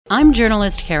I'm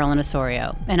journalist Carolyn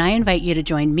Osorio, and I invite you to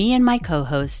join me and my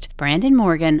co-host, Brandon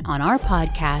Morgan, on our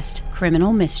podcast,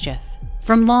 Criminal Mischief.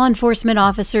 From law enforcement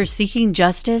officers seeking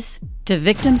justice to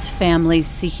victims' families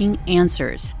seeking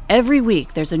answers, every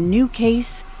week there's a new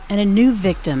case and a new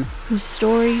victim whose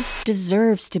story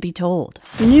deserves to be told.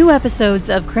 New episodes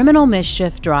of Criminal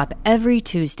Mischief drop every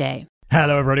Tuesday.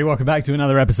 Hello everybody, welcome back to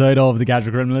another episode of The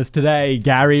Casual Criminalist. Today,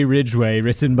 Gary Ridgway,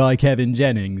 written by Kevin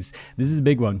Jennings. This is a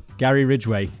big one. Gary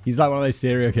Ridgway. He's like one of those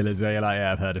serial killers where you're like,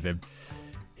 yeah, I've heard of him.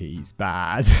 He's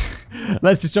bad.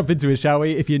 Let's just jump into it, shall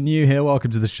we? If you're new here,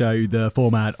 welcome to the show. The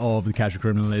format of The Casual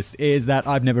Criminalist is that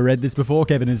I've never read this before.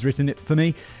 Kevin has written it for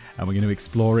me, and we're going to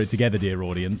explore it together, dear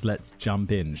audience. Let's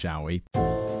jump in, shall we?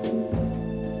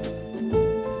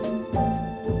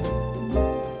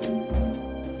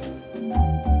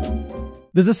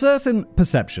 There's a certain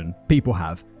perception people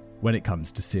have when it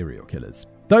comes to serial killers.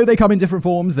 Though they come in different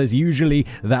forms, there's usually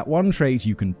that one trait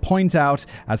you can point out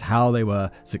as how they were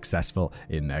successful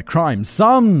in their crimes.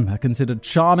 Some are considered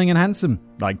charming and handsome,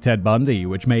 like Ted Bundy,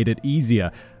 which made it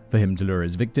easier for him to lure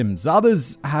his victims.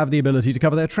 Others have the ability to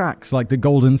cover their tracks, like the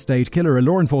Golden State Killer, a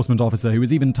law enforcement officer who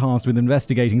was even tasked with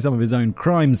investigating some of his own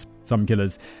crimes. Some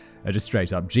killers are just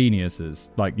straight up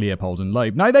geniuses, like Leopold and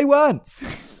Loeb. No, they weren't!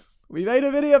 We made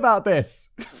a video about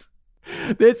this.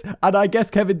 And I guess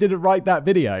Kevin didn't write that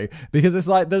video because it's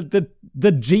like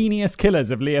the genius killers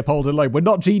of Leopold and Loeb were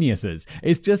not geniuses.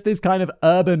 It's just this kind of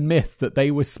urban myth that they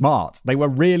were smart. They were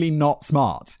really not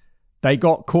smart. They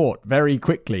got caught very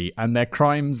quickly and their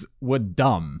crimes were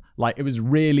dumb. Like, it was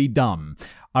really dumb.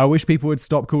 I wish people would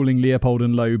stop calling Leopold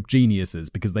and Loeb geniuses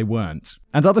because they weren't.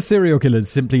 And other serial killers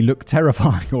simply look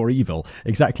terrifying or evil,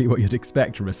 exactly what you'd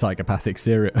expect from a psychopathic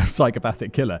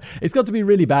killer. It's got to be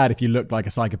really bad if you look like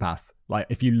a psychopath. Like,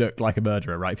 if you look like a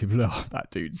murderer, right? People are, oh,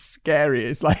 that dude's scary.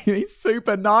 It's like, he's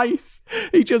super nice.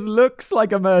 He just looks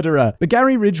like a murderer. But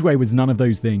Gary Ridgway was none of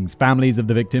those things. Families of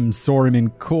the victims saw him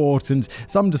in court, and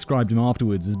some described him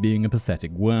afterwards as being a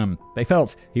pathetic worm. They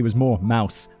felt he was more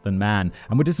mouse than man,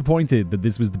 and were disappointed that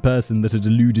this was the person that had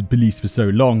eluded police for so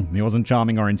long. He wasn't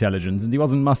charming or intelligent, and he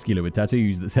wasn't muscular with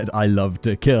tattoos that said, I love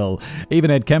to kill. Even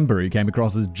Ed Kemper, who came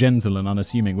across as gentle and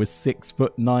unassuming, was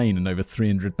 6'9" and over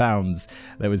 300 pounds.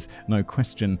 There was no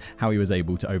question how he was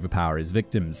able to overpower his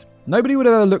victims. Nobody would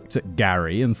have ever looked at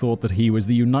Gary and thought that he was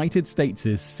the United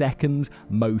States' second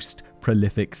most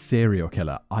prolific serial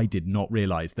killer. I did not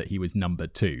realize that he was number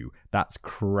 2. That's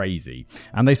crazy.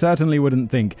 And they certainly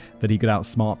wouldn't think that he could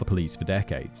outsmart the police for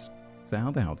decades. So how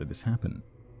the hell did this happen?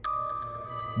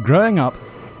 Growing up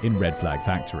in Red Flag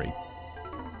Factory.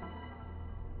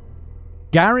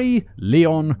 Gary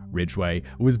Leon Ridgway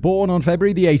was born on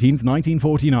February the 18th,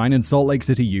 1949 in Salt Lake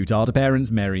City, Utah to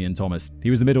parents Mary and Thomas. He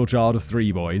was the middle child of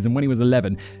 3 boys, and when he was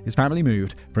 11, his family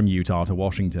moved from Utah to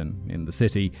Washington, in the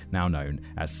city now known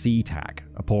as SeaTac,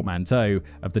 a portmanteau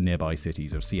of the nearby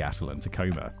cities of Seattle and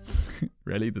Tacoma.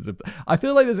 Really? I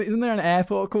feel like isn't there an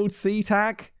airport called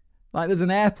SeaTac? Like, there's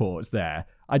an airport there.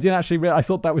 I didn't actually I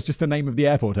thought that was just the name of the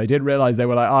airport. I didn't realize they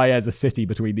were like, oh yeah, there's a city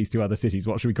between these 2 other cities.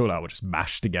 What should we call it? We'll just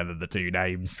mash together the 2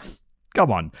 names. Come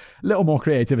on, a little more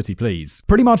creativity, please.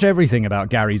 Pretty much everything about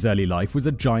Gary's early life was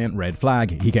a giant red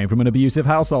flag. He came from an abusive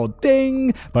household.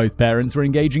 Ding! Both parents were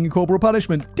engaging in corporal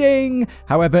punishment. Ding!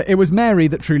 However, it was Mary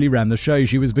that truly ran the show.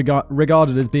 She was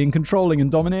regarded as being controlling and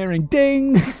domineering.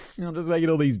 Ding! I'm just making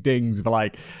all these dings for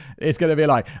like, it's going to be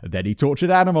like, then he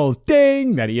tortured animals.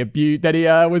 Ding! Then he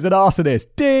was an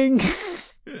arsonist. Ding!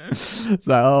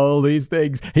 So all these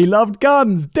things. He loved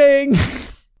guns. Ding!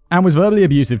 And was verbally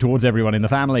abusive towards everyone in the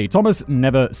family. Thomas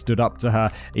never stood up to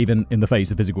her, even in the face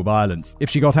of physical violence. If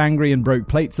she got angry and broke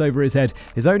plates over his head,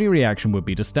 his only reaction would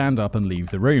be to stand up and leave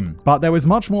the room. But there was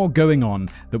much more going on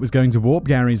that was going to warp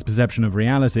Gary's perception of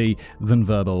reality than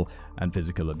verbal and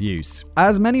physical abuse.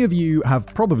 As many of you have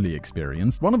probably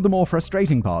experienced, one of the more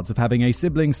frustrating parts of having a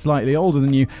sibling slightly older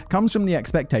than you comes from the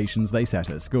expectations they set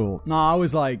at school. No, I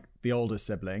was like the oldest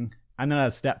sibling, and then I had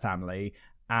a stepfamily,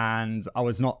 and I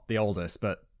was not the oldest,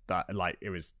 but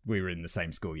we were in the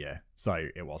same school year, so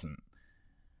it wasn't.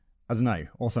 I don't know.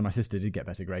 Also, my sister did get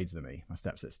better grades than me, my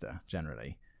stepsister,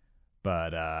 generally.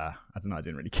 But, I don't know, I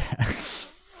didn't really care.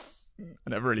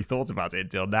 I never really thought about it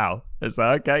until now. It's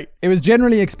like, okay. It was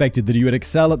generally expected that you would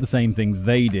excel at the same things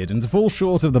they did, and to fall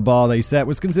short of the bar they set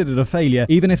was considered a failure,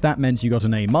 even if that meant you got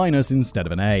an A- instead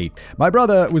of an A. My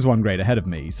brother was 1 grade ahead of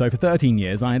me, so for 13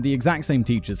 years I had the exact same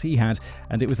teachers he had,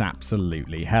 and it was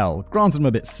absolutely hell. Granted, I'm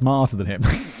a bit smarter than him.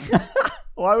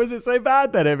 Why was it so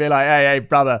bad then? It'd be like, hey,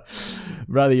 brother,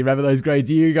 Brother, you remember those grades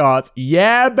you got?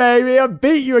 Yeah, baby, I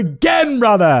beat you again,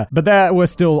 brother! But there were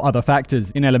still other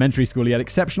factors. In elementary school, he had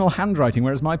exceptional handwriting,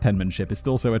 whereas my penmanship is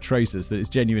still so atrocious that it's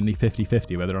genuinely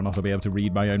 50-50 whether or not I'll be able to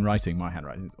read my own writing. My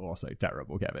handwriting is also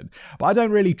terrible, Kevin. But I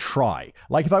don't really try.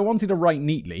 Like, if I wanted to write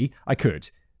neatly, I could.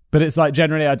 But it's like,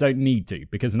 generally, I don't need to,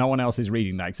 because no one else is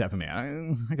reading that except for me.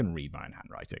 I can read my own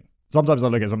handwriting. Sometimes I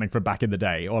look at something from back in the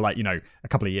day, or like, a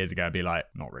couple of years ago, I'd be like,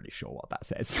 not really sure what that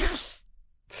says.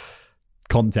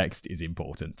 Context is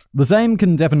important. The same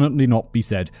can definitely not be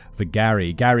said for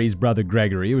Gary. Gary's brother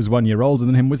Gregory, who was 1 year older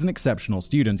than him, was an exceptional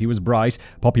student. He was bright,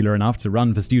 popular enough to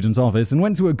run for student office, and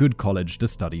went to a good college to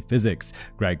study physics.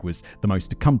 Greg was the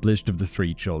most accomplished of the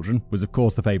three children, was of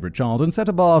course the favourite child, and set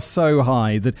a bar so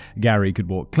high that Gary could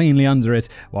walk cleanly under it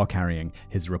while carrying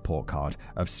his report card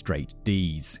of straight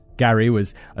D's. Gary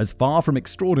was as far from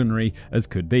extraordinary as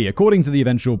could be. According to the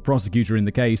eventual prosecutor in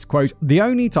the case, quote, the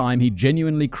only time he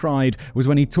genuinely cried was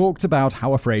when he talked about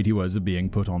how afraid he was of being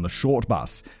put on the short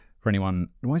bus. For anyone,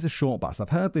 why is a short bus? I've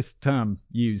heard this term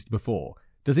used before.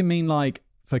 Does it mean like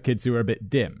for kids who are a bit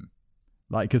dim?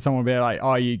 Like, because someone will be like,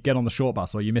 oh, you get on the short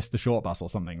bus, or you missed the short bus or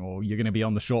something, or you're going to be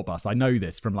on the short bus. I know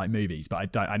this from like movies,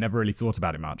 but I never really thought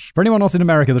about it much. For anyone not in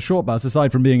America, the short bus,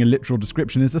 aside from being a literal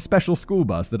description, is a special school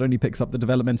bus that only picks up the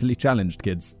developmentally challenged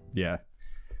kids. Yeah.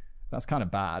 That's kind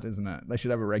of bad, isn't it? They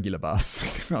should have a regular bus,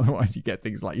 because otherwise you get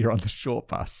things like you're on the short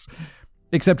bus.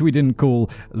 Except we didn't call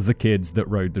the kids that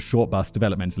rode the short bus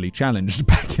developmentally challenged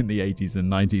back in the 80s and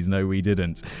 90s. No, we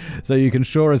didn't. So you can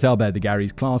sure as hell bet that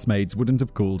Gary's classmates wouldn't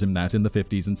have called him that in the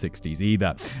 50s and 60s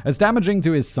either. As damaging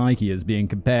to his psyche as being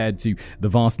compared to the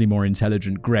vastly more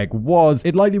intelligent Greg was,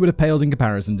 it likely would have paled in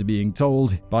comparison to being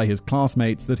told by his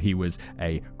classmates that he was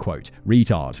a, quote,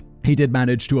 retard. He did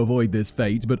manage to avoid this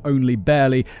fate, but only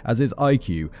barely, as his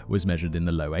IQ was measured in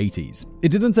the low 80s.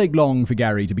 It didn't take long for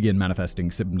Gary to begin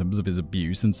manifesting symptoms of his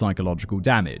abuse and psychological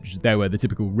damage. There were the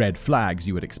typical red flags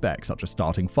you would expect, such as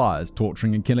starting fires,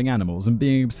 torturing and killing animals, and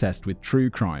being obsessed with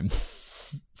true crime.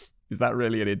 Is that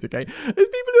really an indicator? Is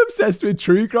people who are obsessed with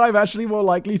true crime actually more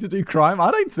likely to do crime?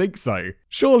 I don't think so.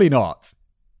 Surely not.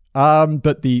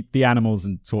 But the animals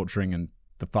and torturing and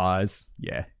the fires,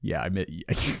 yeah, I mean,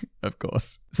 of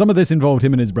course. Some of this involved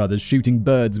him and his brothers shooting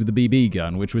birds with a BB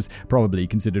gun, which was probably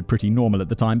considered pretty normal at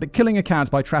the time, but killing a cat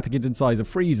by trapping it inside a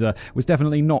freezer was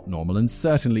definitely not normal and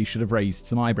certainly should have raised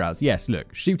some eyebrows. Yes,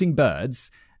 look, shooting birds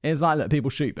is like, let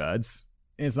people shoot birds.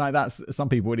 It's like some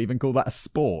people would even call that a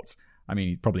sport. I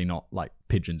mean, probably not like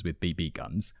pigeons with BB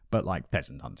guns, but like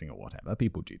pheasant hunting or whatever.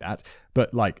 People do that.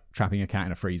 But like trapping a cat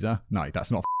in a freezer, no,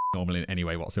 that's not normal in any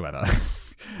way whatsoever.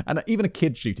 And even a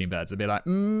kid shooting birds would be like,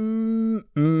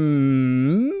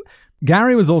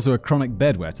 Gary was also a chronic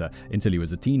bedwetter until he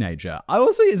was a teenager.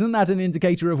 Isn't that an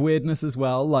indicator of weirdness as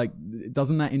well? Like,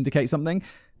 doesn't that indicate something?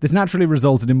 This naturally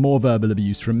resulted in more verbal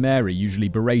abuse from Mary, usually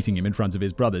berating him in front of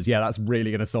his brothers. Yeah, that's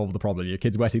really going to solve the problem. Your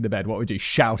kid's wetting the bed. What would you do?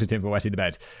 Shout at him for wetting the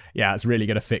bed. Yeah, it's really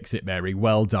going to fix it, Mary.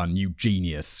 Well done, you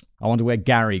genius. I wonder where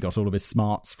Gary got all of his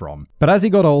smarts from. But as he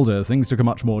got older, things took a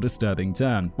much more disturbing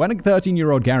turn. When a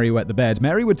 13-year-old Gary wet the bed,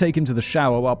 Mary would take him to the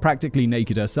shower while practically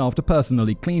naked herself to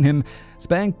personally clean him,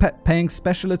 paying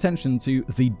special attention to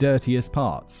the dirtiest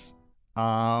parts.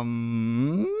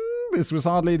 This was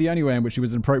hardly the only way in which she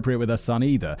was inappropriate with her son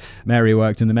either. Mary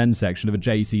worked in the men's section of a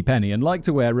JCPenney and liked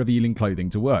to wear revealing clothing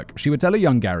to work. She would tell a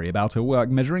young Gary about her work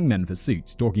measuring men for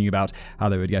suits, talking about how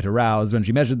they would get aroused when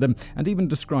she measured them, and even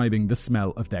describing the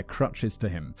smell of their crutches to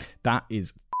him. That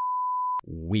is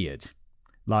weird.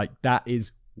 Like, that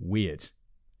is weird.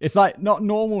 It's like not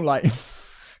normal, like...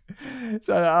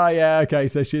 So, yeah, okay,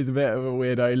 so she's a bit of a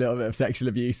weirdo, a little bit of sexual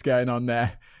abuse going on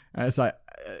there. And it's like,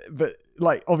 but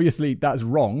like, obviously that's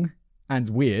wrong and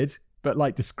weird, but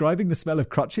like describing the smell of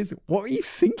crutches, what are you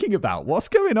thinking about? What's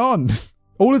going on?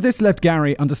 All of this left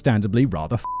Gary understandably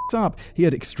rather f***ed up. He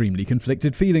had extremely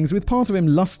conflicted feelings, with part of him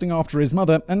lusting after his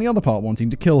mother and the other part wanting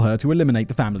to kill her to eliminate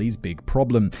the family's big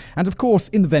problem. And of course,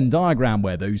 in the Venn diagram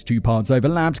where those two parts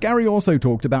overlapped, Gary also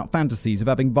talked about fantasies of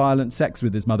having violent sex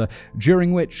with his mother,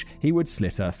 during which he would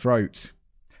slit her throat.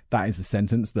 That is a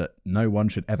sentence that no one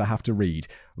should ever have to read.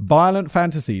 Violent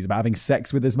fantasies about having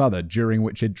sex with his mother, during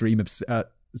which he'd dream of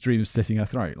slitting her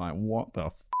throat. Like, what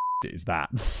the is that?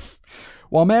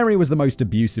 While Mary was the most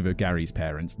abusive of Gary's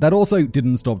parents, that also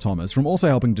didn't stop Thomas from also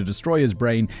helping to destroy his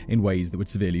brain in ways that would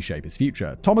severely shape his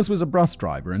future. Thomas was a bus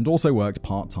driver and also worked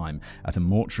part-time at a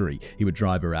mortuary. He would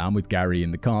drive around with Gary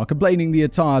in the car, complaining the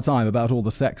entire time about all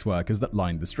the sex workers that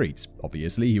lined the streets.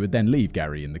 Obviously, he would then leave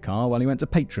Gary in the car while he went to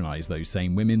patronize those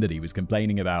same women that he was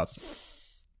complaining about.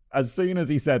 As soon as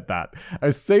he said that,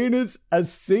 as soon as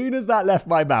that left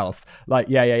my mouth, like,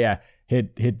 yeah.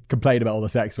 he'd complain about all the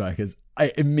sex workers.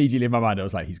 Immediately in my mind, I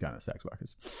was like, he's going to sex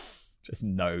workers. Just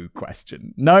no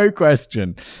question. No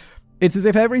question. It's as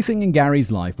if everything in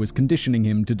Gary's life was conditioning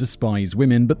him to despise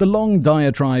women, but the long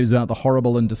diatribes about the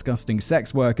horrible and disgusting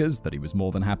sex workers that he was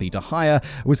more than happy to hire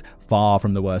was far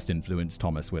from the worst influence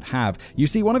Thomas would have. You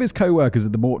see, one of his co-workers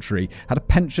at the mortuary had a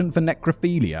penchant for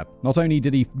necrophilia. Not only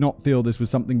did he not feel this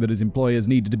was something that his employers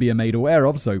needed to be made aware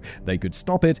of so they could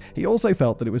stop it, he also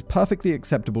felt that it was a perfectly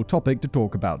acceptable topic to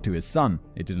talk about to his son.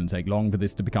 It didn't take long for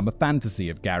this to become a fantasy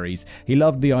of Gary's. He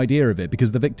loved the idea of it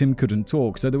because the victim couldn't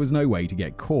talk, so there was no way to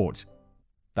get caught.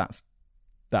 That's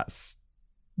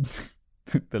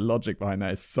the logic behind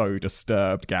that is so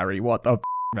disturbed, Gary. What the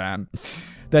man?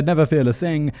 They'd never feel a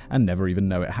thing and never even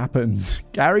know it happened.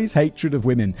 Gary's hatred of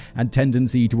women and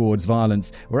tendency towards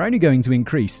violence were only going to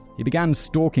increase. He began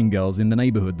stalking girls in the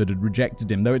neighborhood that had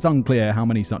rejected him, though it's unclear how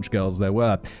many such girls there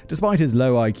were. Despite his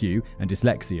low IQ and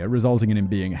dyslexia, resulting in him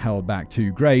being held back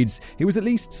 2 grades, he was at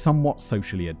least somewhat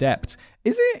socially adept.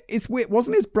 It's weird.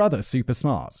 Wasn't his brother super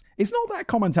smart? It's not that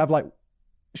common to have, like,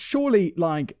 surely,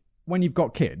 like, when you've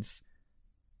got kids,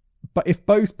 but if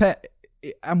both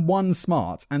and one's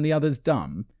smart and the other's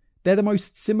dumb, they're the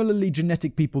most similarly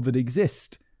genetic people that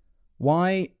exist.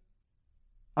 Why?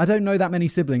 I don't know that many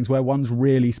siblings where one's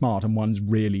really smart and one's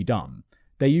really dumb.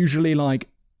 They're usually, like,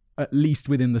 at least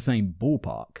within the same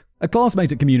ballpark. A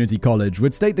classmate at community college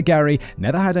would state that Gary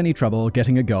never had any trouble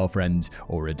getting a girlfriend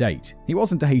or a date. He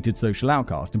wasn't a hated social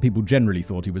outcast, and people generally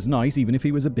thought he was nice, even if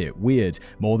he was a bit weird.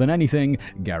 More than anything,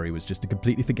 Gary was just a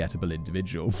completely forgettable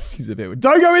individual. He's a bit,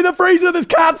 don't go in the freezer, there's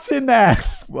cats in there!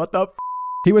 What the f***?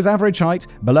 He was average height,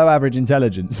 below average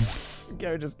intelligence.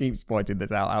 Gary just keeps pointing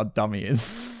this out, how dumb he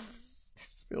is.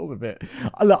 This feels a bit...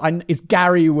 Look, it's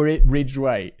Gary, we're at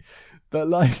Ridgway. But,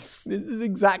 like, this is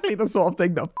exactly the sort of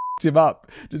thing that him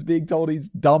up, just being told he's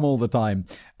dumb all the time,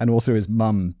 and also his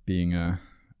mum being a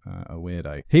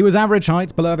weirdo. He was average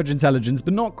height, below average intelligence,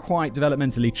 but not quite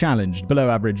developmentally challenged, below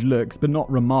average looks, but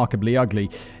not remarkably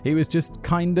ugly. He was just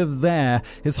kind of there.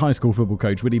 His high school football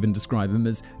coach would even describe him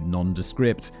as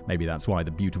nondescript. Maybe that's why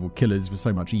the beautiful killers were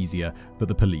so much easier for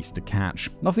the police to catch.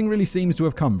 Nothing really seems to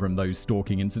have come from those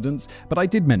stalking incidents, but I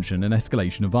did mention an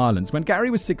escalation of violence. When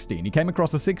Gary was 16, he came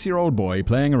across a 6-year-old boy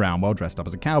playing around while dressed up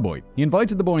as a cowboy. He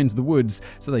invited the boy into the woods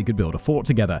so they could build a fort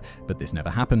together, but this never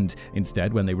happened.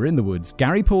 Instead, when they were in the woods,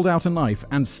 Gary pulled out a knife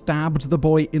and stabbed the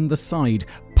boy in the side,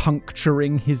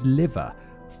 puncturing his liver.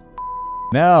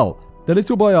 Now, the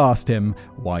little boy asked him,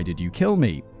 "Why did you kill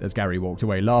me?" As Gary walked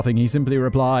away laughing, he simply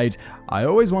replied, "I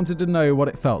always wanted to know what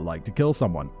it felt like to kill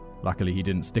someone." Luckily, he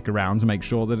didn't stick around to make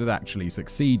sure that it actually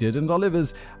succeeded, and our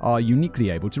livers are uniquely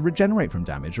able to regenerate from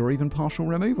damage or even partial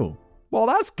removal. Well,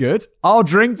 that's good. I'll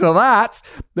drink to that.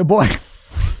 The boy...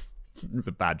 It's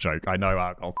a bad joke. I know.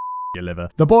 I'll your liver.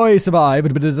 The boy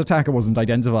survived, but his attacker wasn't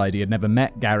identified. He had never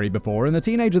met Gary before, and the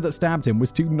teenager that stabbed him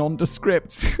was too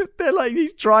nondescript. They're like,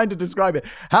 he's trying to describe it.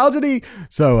 How did he...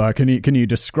 So, can you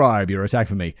describe your attack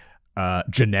for me?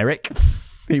 Generic?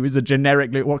 He was a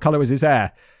generic... What color was his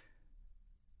hair?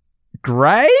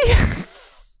 Grey?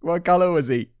 What color was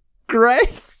he? Grey?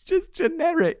 It's just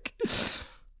generic.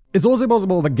 It's also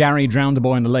possible that Gary drowned a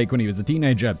boy in the lake when he was a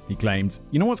teenager, he claimed.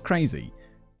 You know what's crazy?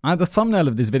 The thumbnail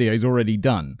of this video is already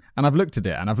done, and I've looked at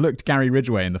it, and I've looked Gary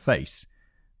Ridgway in the face,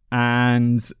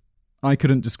 and I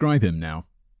couldn't describe him now.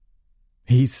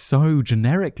 He's so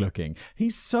generic looking.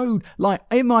 He's so, like,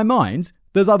 in my mind,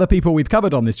 there's other people we've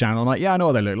covered on this channel. I'm like, yeah, I know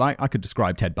what they look like. I could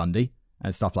describe Ted Bundy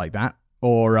and stuff like that.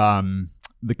 Or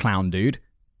the clown dude,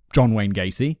 John Wayne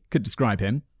Gacy, could describe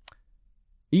him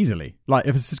easily. Like,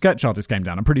 if a sketch artist came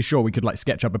down, I'm pretty sure we could, like,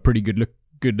 sketch up a pretty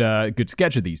good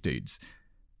sketch of these dudes.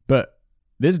 But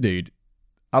this dude,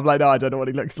 I'm like, no, I don't know what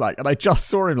he looks like. And I just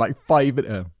saw him like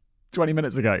 20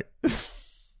 minutes ago.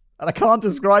 And I can't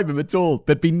describe him at all.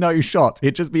 There'd be no shot.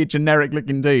 He'd just be a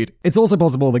generic-looking dude. It's also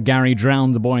possible that Gary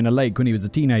drowned a boy in a lake when he was a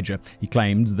teenager. He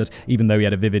claimed that even though he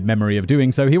had a vivid memory of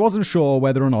doing so, he wasn't sure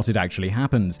whether or not it actually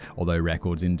happened. Although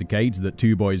records indicate that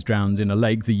 2 boys drowned in a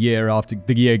lake the year after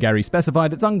the year Gary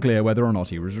specified, it's unclear whether or not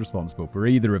he was responsible for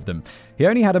either of them. He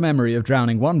only had a memory of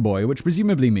drowning one boy, which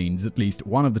presumably means at least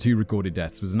one of the 2 recorded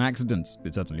deaths was an accident.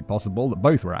 It's certainly possible that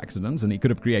both were accidents, and he could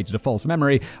have created a false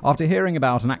memory after hearing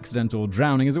about an accidental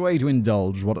drowning as a way to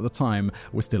indulge what at the time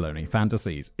were still only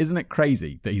fantasies. Isn't it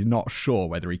crazy that he's not sure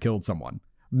whether he killed someone?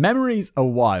 Memories are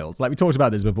wild. Like, we talked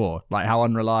about this before, like how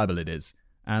unreliable it is,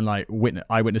 and like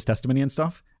eyewitness testimony and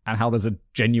stuff, and how there's a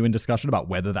genuine discussion about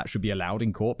whether that should be allowed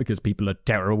in court because people are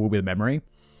terrible with memory.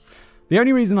 The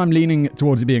only reason I'm leaning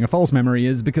towards it being a false memory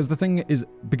is because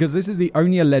this is the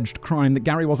only alleged crime that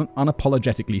Gary wasn't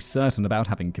unapologetically certain about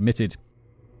having committed.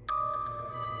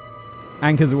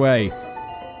 anchors away.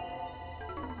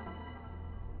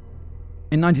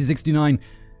 In 1969,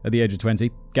 at the age of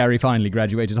 20, Gary finally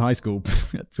graduated high school.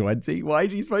 20? Why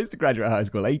is he supposed to graduate high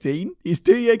school? 18? He's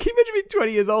 2 years. Can you imagine being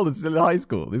 20 years old and still in high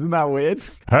school? Isn't that weird?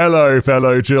 Hello,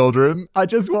 fellow children. I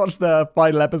just watched the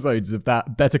final episodes of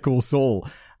that Better Call Saul.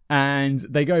 And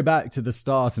they go back to the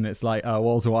start and it's like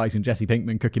Walter White and Jesse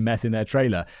Pinkman cooking meth in their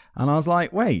trailer. And I was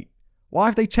like, wait, why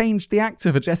have they changed the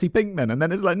actor for Jesse Pinkman? And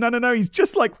then it's like, no, he's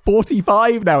just like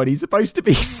 45 now and he's supposed to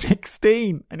be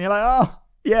 16. And you're like, oh,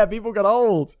 yeah, people got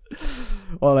old.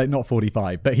 Well, like not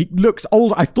 45, but he looks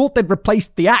old. I thought they'd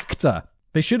replaced the actor.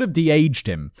 They should have de-aged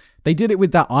him. They did it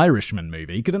with that Irishman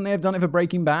movie. Couldn't they have done it for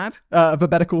Breaking Bad? For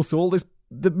Better Call Saul?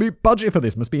 The budget for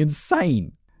this must be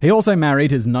insane. He also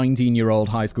married his 19-year-old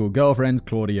high school girlfriend,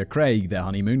 Claudia Craig. Their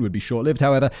honeymoon would be short-lived,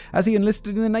 however, as he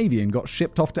enlisted in the Navy and got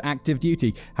shipped off to active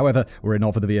duty. However, were it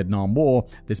not for the Vietnam War,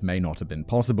 this may not have been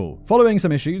possible. Following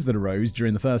some issues that arose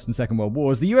during the First and Second World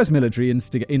Wars, the US military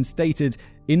instated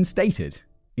is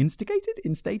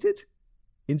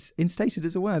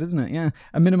a word, isn't it? Yeah.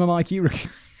 A minimum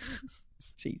IQ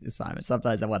Jesus, Simon.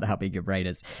 Sometimes I wonder how big your brain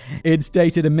is. It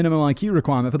stated a minimum IQ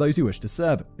requirement for those who wished to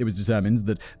serve. It was determined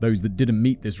that those that didn't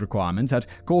meet this requirement had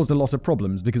caused a lot of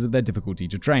problems because of their difficulty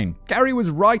to train. Gary was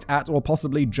right at or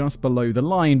possibly just below the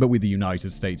line, but with the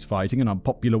United States fighting an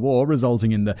unpopular war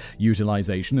resulting in the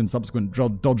utilization and subsequent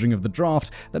dodging of the draft,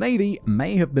 the Navy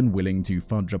may have been willing to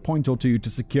fudge a point or two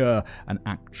to secure an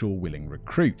actual willing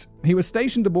recruit. He was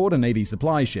stationed aboard a Navy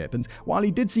supply ship, and while he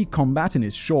did see combat in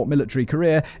his short military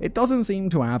career, it doesn't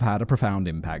seem to have had a profound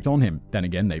impact on him. Then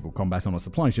again, naval combat on a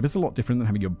supply ship is a lot different than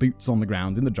having your boots on the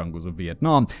ground in the jungles of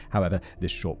Vietnam. However,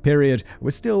 this short period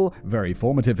was still very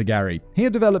formative for Gary. He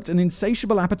had developed an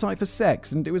insatiable appetite for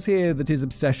sex, and it was here that his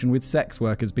obsession with sex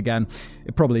workers began.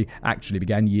 It probably actually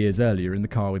began years earlier in the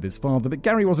car with his father, but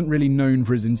Gary wasn't really known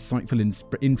for his insightful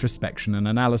introspection and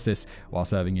analysis. While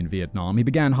serving in Vietnam, he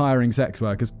began hiring sex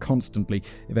workers constantly,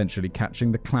 eventually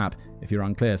catching the clap. If you're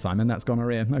unclear, Simon, that's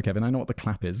gonorrhea. No, Kevin, I know what the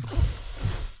clap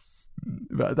is.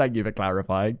 But thank you for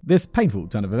clarifying. This painful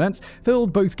turn of events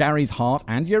filled both Gary's heart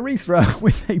and urethra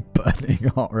with a burning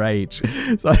hot rage.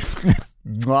 So,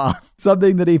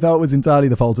 something that he felt was entirely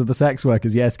the fault of the sex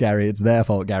workers. Yes, Gary, it's their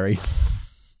fault, Gary.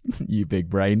 You big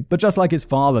brain. But just like his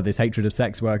father, this hatred of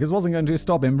sex workers wasn't going to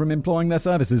stop him from employing their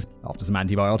services. After some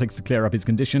antibiotics to clear up his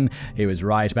condition, he was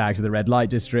right back to the red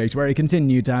light district where he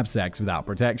continued to have sex without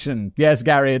protection. Yes,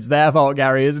 Gary, it's their fault,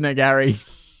 Gary, isn't it, Gary?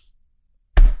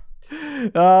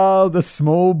 Oh, the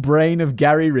small brain of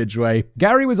Gary Ridgway.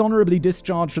 Gary was honorably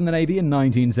discharged from the Navy in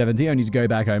 1970, only to go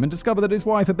back home and discover that his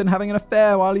wife had been having an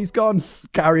affair while he's gone.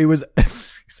 Gary was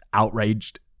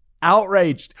outraged.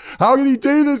 Outraged. How can you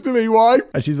do this to me, wife?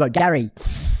 And she's like, Gary,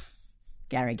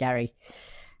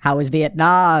 how was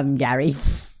Vietnam, Gary?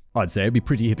 I'd say it'd be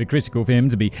pretty hypocritical for him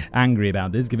to be angry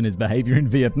about this, given his behavior in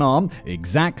Vietnam.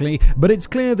 Exactly. But it's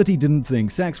clear that he didn't think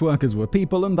sex workers were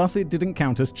people, and thus it didn't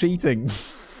count as cheating.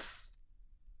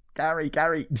 Gary.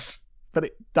 But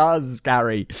it does,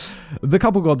 Gary. The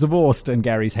couple got divorced, and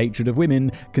Gary's hatred of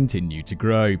women continued to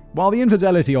grow. While the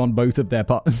infidelity on both of their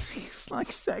parts... It's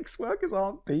like sex workers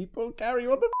aren't people. Gary,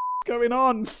 what the is going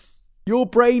on? Your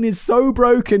brain is so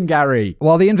broken, Gary.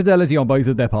 While the infidelity on both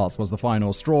of their parts was the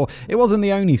final straw, it wasn't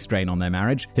the only strain on their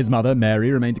marriage. His mother, Mary,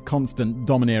 remained a constant,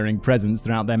 domineering presence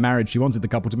throughout their marriage. She wanted the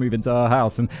couple to move into her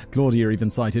house, and Claudia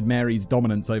even cited Mary's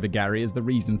dominance over Gary as the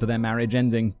reason for their marriage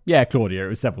ending. Yeah, Claudia, it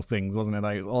was several things, wasn't it?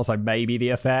 It was also maybe the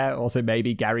affair, also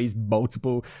maybe Gary's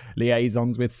multiple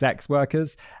liaisons with sex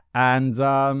workers, and,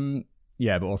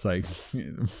 yeah, but also, do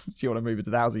you want to move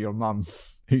into the house of your mum,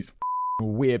 who's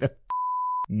weird?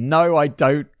 No, I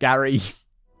don't, Gary.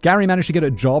 Gary managed to get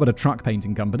a job at a truck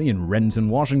painting company in Renton,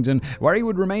 Washington, where he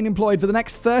would remain employed for the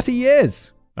next 30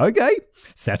 years. Okay,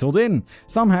 settled in.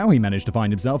 Somehow he managed to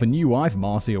find himself a new wife,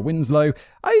 Marcia Winslow.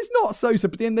 He's not so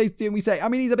we say, I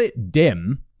mean, he's a bit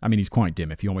dim. I mean, he's quite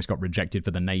dim if he almost got rejected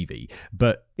for the Navy,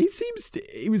 but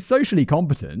he was socially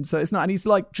competent, so it's not, and he's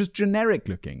like just generic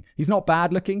looking. He's not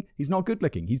bad looking. He's not good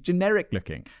looking. He's generic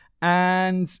looking.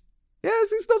 And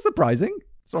yes, it's not surprising.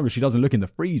 As long as she doesn't look in the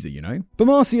freezer, you know. But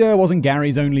Marcia wasn't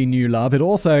Gary's only new love. It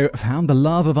also found the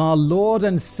love of our Lord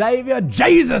and Savior,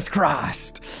 Jesus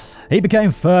Christ. He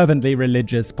became fervently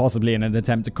religious, possibly in an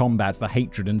attempt to combat the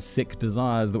hatred and sick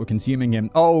desires that were consuming him.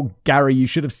 Oh, Gary, you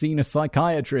should have seen a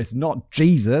psychiatrist, not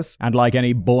Jesus. And like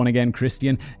any born-again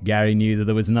Christian, Gary knew that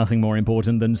there was nothing more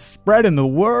important than spreading the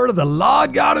word of the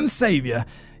Lord God and Savior.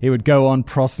 He would go on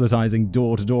proselytizing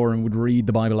door to door and would read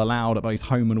the Bible aloud at both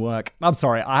home and work. I'm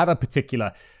sorry, I have a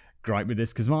particular gripe with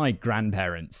this because my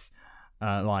grandparents,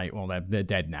 they're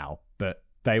dead now, but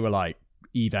they were like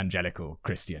evangelical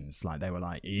Christians. Like, they were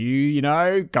like, you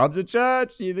know, come to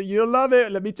church, you'll love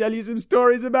it. Let me tell you some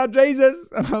stories about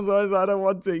Jesus. And I was always like, I don't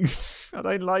want to. I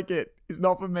don't like it. It's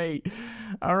not for me.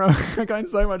 I remember I got in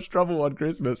so much trouble on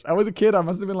Christmas. I was a kid. I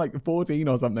must have been like 14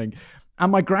 or something.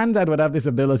 And my granddad would have this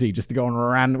ability just to go on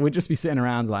around. We'd just be sitting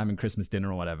around like having Christmas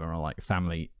dinner or whatever, or like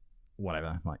family,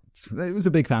 whatever. Like, it was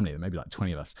a big family, maybe like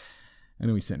 20 of us. And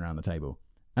then we sitting around the table.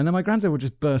 And then my granddad would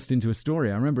just burst into a story.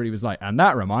 I remember he was like, and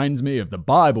that reminds me of the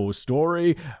Bible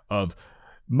story of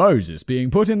Moses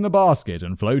being put in the basket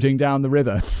and floating down the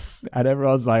river. And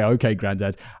everyone's like, okay,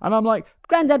 Granddad. And I'm like,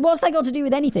 Granddad, what's that got to do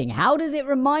with anything? How does it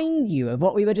remind you of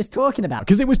what we were just talking about?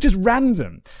 because it was just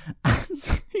random.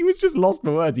 And he was just lost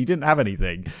for words. He didn't have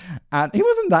anything. And he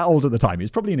wasn't that old at the time. He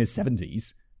was probably in his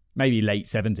 70s, maybe late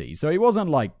 70s. So he wasn't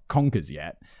like conkers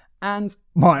yet. And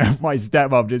my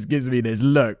stepmom just gives me this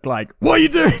look like, what are you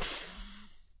doing?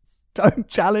 Don't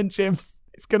challenge him.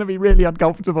 It's going to be really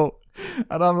uncomfortable.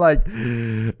 And I'm like,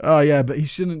 oh yeah, but he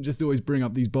shouldn't just always bring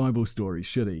up these Bible stories,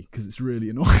 should he? Because it's really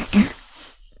annoying.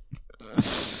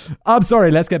 I'm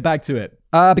sorry, let's get back to it.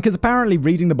 Because apparently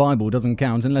reading the Bible doesn't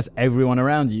count unless everyone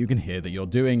around you can hear that you're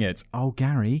doing it. Oh,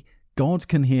 Gary. God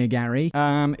can hear Gary.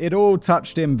 It all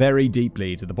touched him very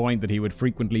deeply, to the point that he would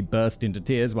frequently burst into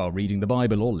tears while reading the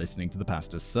Bible or listening to the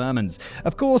pastor's sermons.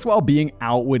 Of course, while being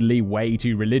outwardly way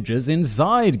too religious,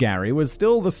 inside Gary was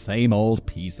still the same old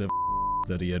piece of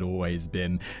that he had always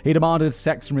been. He demanded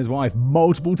sex from his wife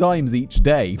multiple times each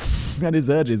day, and his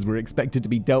urges were expected to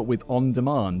be dealt with on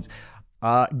demand.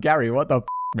 Gary, what the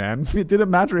man? It didn't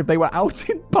matter if they were out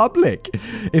in public.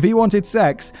 If he wanted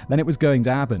sex, then it was going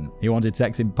to happen. He wanted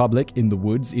sex in public, in the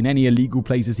woods, in any illegal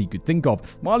places he could think of.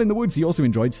 While in the woods, he also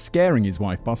enjoyed scaring his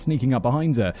wife by sneaking up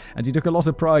behind her, and he took a lot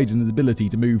of pride in his ability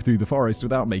to move through the forest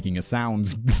without making a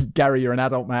sound. Gary, you're an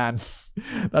adult man.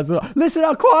 Listen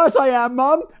how quiet I am,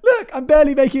 Mum. Look, I'm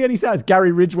barely making any sounds.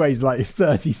 Gary Ridgway's like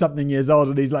 30-something years old,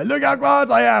 and he's like, look how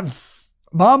quiet I am.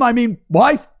 Mum, I mean,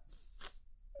 wife.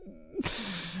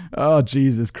 Oh,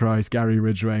 Jesus Christ, Gary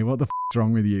Ridgway. What the is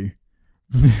wrong with you?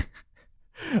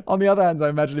 On the other hand, I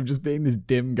imagine him just being this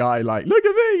dim guy like, look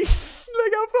at me.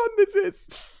 Look how fun this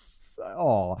is.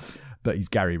 Oh, but he's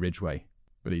Gary Ridgway.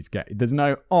 But there's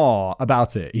no awe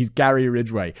about it. He's Gary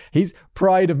Ridgway. He's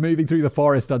pride of moving through the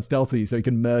forest unstealthily so he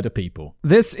can murder people.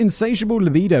 This insatiable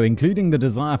libido, including the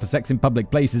desire for sex in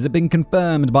public places, had been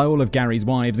confirmed by all of Gary's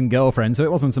wives and girlfriends, so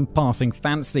it wasn't some passing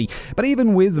fancy. But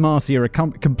even with Marcia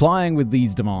complying with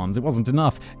these demands, it wasn't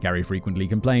enough. Gary frequently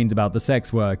complained about the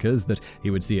sex workers that he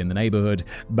would see in the neighborhood,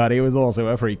 but he was also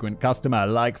a frequent customer,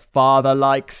 like father,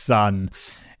 like son.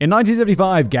 In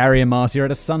 1975, Gary and Marcia had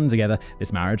a son together.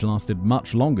 This marriage lasted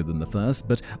much longer than the first,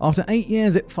 but after 8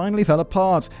 years, it finally fell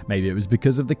apart. Maybe it was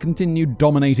because of the continued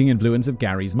dominating influence of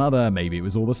Gary's mother. Maybe it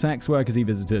was all the sex workers he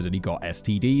visited and he got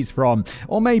STDs from.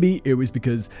 Or maybe it was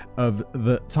because of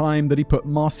the time that he put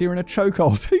Marcia in a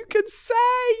chokehold. Who could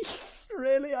say?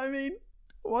 Really? I mean,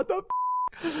 what the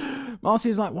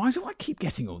Marcia's like, why do I keep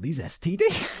getting all these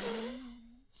STDs?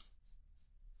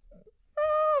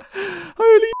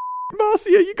 Holy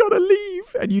Marcia, you gotta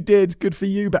leave. And you did. Good for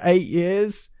you. But 8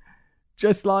 years?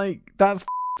 Just like, that's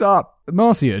up.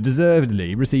 Marcia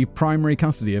deservedly received primary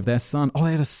custody of their son. Oh,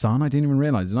 they had a son? I didn't even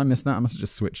realize. Did I miss that? I must have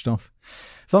just switched off.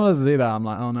 Sometimes I do that. I'm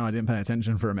like, oh no, I didn't pay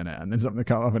attention for a minute. And then something will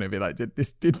come up and it'll be like,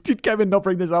 did Kevin not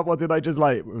bring this up? Or did I just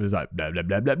like, it was like, blah, blah,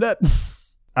 blah, blah,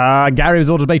 blah. Gary was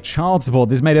ordered to pay child support.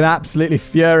 This made him absolutely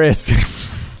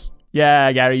furious.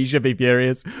 Yeah, Gary, you should be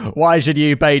furious. Why should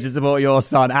you pay to support your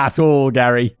son at all,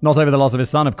 Gary? Not over the loss of his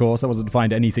son, of course. I wasn't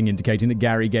find anything indicating that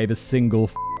Gary gave a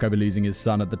single over losing his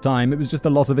son at the time. It was just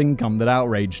the loss of income that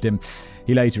outraged him.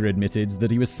 He later admitted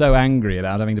that he was so angry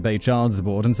about having to pay child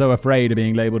support and so afraid of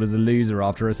being labelled as a loser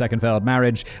after a second failed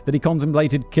marriage that he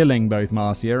contemplated killing both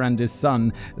Marcia and his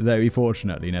son, though he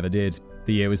fortunately never did.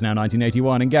 The year was now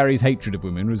 1981, and Gary's hatred of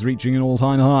women was reaching an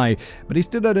all-time high, but he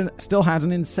still had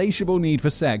an insatiable need for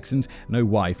sex and no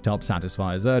wife to help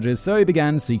satisfy his urges, so he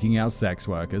began seeking out sex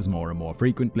workers more and more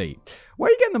frequently. Where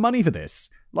are you getting the money for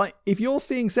this? Like, if you're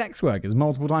seeing sex workers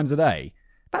multiple times a day,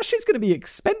 that shit's going to be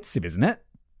expensive, isn't it?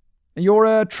 You're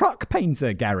a truck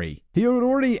painter, Gary. He had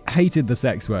already hated the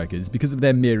sex workers because of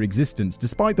their mere existence,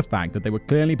 despite the fact that they were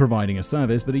clearly providing a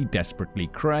service that he desperately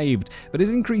craved. But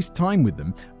his increased time with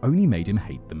them only made him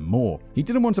hate them more. He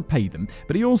didn't want to pay them,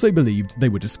 but he also believed they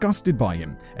were disgusted by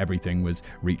him. Everything was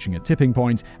reaching a tipping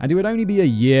point, and it would only be a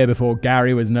year before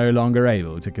Gary was no longer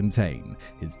able to contain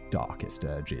his darkest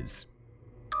urges.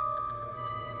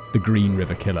 The Green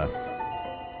River Killer.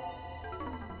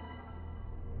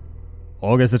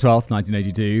 August the 12th,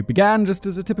 1982, began just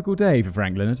as a typical day for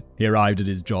Frank Leonard. He arrived at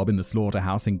his job in the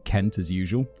slaughterhouse in Kent as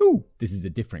usual. Ooh, this is a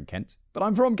different Kent. But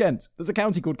I'm from Kent. There's a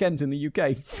county called Kent in the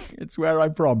UK. It's where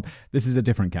I'm from. This is a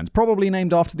different Kent, probably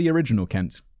named after the original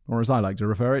Kent. Or as I like to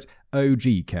refer it,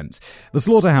 OG Kent. The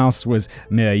slaughterhouse was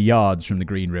mere yards from the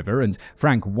Green River, and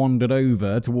Frank wandered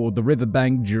over toward the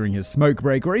riverbank during his smoke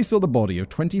break, where he saw the body of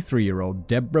 23-year-old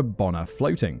Deborah Bonner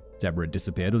floating. Deborah had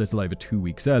disappeared a little over 2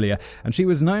 weeks earlier, and she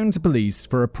was known to police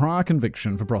for a prior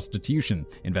conviction for prostitution.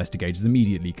 Investigators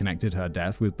immediately connected her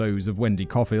death with those of Wendy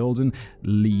Caulfield and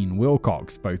Lean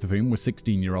Wilcox, both of whom were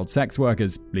 16-year-old sex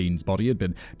workers. Lean's body had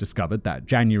been discovered that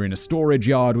January in a storage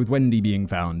yard, with Wendy being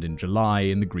found in July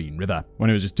in the Green River. When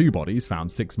it was just two bodies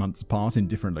found 6 months apart in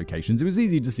different locations, it was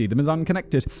easy to see them as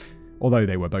unconnected. Although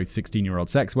they were both 16-year-old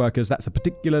sex workers, that's a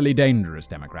particularly dangerous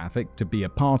demographic to be a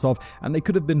part of, and they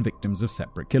could have been victims of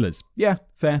separate killers. Yeah,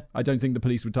 fair. I don't think the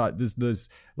police would there's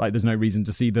no reason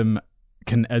to see them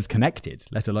as connected,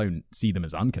 let alone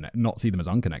not see them as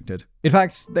unconnected. In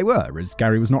fact, they were, as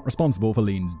Gary was not responsible for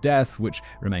Lean's death, which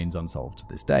remains unsolved to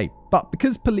this day. But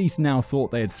because police now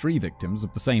thought they had 3 victims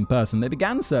of the same person, they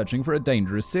began searching for a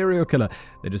dangerous serial killer.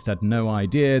 They just had no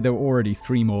idea there were already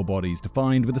 3 more bodies to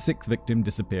find, with the 6th victim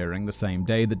disappearing the same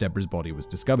day that Deborah's body was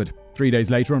discovered. 3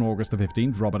 days later, on August the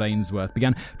 15th, Robert Ainsworth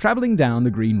began traveling down the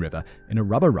Green River in a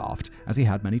rubber raft, as he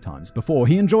had many times before.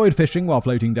 He enjoyed fishing while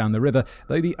floating down the river,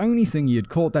 though the only thing he had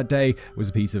caught that day was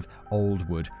a piece of old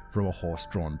wood from a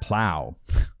horse-drawn plough.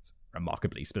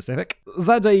 Remarkably specific.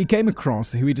 That day he came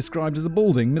across who he described as a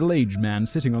balding, middle-aged man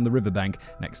sitting on the riverbank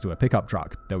next to a pickup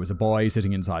truck. There was a boy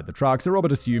sitting inside the truck, so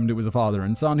Robert assumed it was a father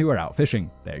and son who were out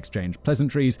fishing. They exchanged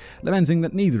pleasantries, lamenting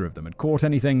that neither of them had caught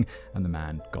anything, and the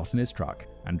man got in his truck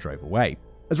and drove away.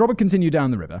 As Robert continued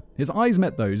down the river, his eyes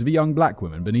met those of a young black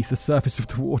woman beneath the surface of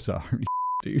the water. Holy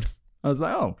dude. I was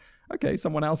like, oh, okay,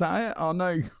 someone else out here? Oh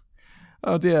no.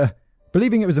 Oh dear.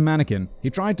 Believing it was a mannequin, he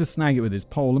tried to snag it with his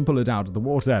pole and pull it out of the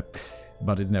water,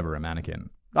 but it's never a mannequin.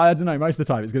 I don't know, most of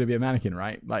the time it's going to be a mannequin,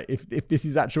 right? Like, if this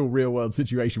is actual real-world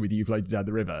situation with you floating down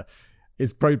the river,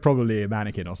 it's probably a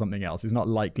mannequin or something else. It's not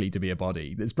likely to be a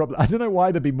body. It's probably, I don't know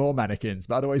why there'd be more mannequins,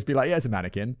 but I'd always be like, yeah, it's a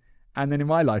mannequin. And then in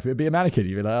my life, it would be a mannequin.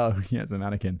 You'd be like, oh, yeah, it's a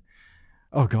mannequin.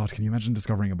 Oh God, can you imagine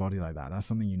discovering a body like that? That's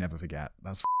something you never forget.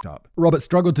 That's f***ed up. Robert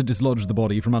struggled to dislodge the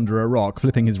body from under a rock,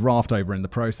 flipping his raft over in the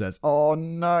process. Oh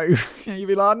no. You'd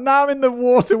be like, now I'm in the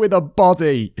water with a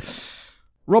body.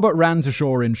 Robert ran to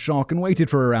shore in shock and waited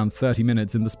for around 30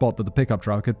 minutes in the spot that the pickup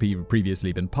truck had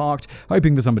previously been parked,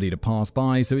 hoping for somebody to pass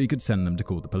by so he could send them to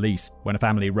call the police. When a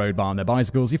family rode by on their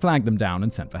bicycles, he flagged them down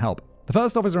and sent for help. The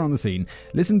first officer on the scene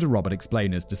listened to Robert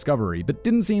explain his discovery, but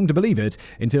didn't seem to believe it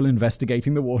until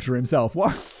investigating the water himself.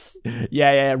 What?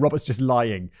 Yeah, Robert's just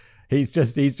lying. He's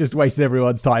just wasted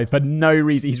everyone's time for no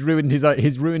reason. He's ruined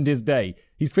his day.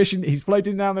 He's fishing, he's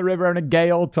floating down the river in a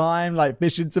gay old time, like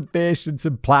fishing some fish and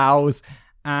some plows,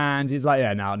 and he's like,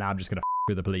 yeah, now I'm just gonna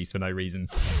with the police for no reason.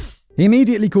 He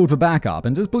immediately called for backup,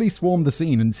 and as police swarmed the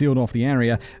scene and sealed off the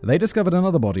area, they discovered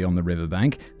another body on the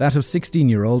riverbank, that of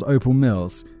 16-year-old Opal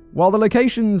Mills. While the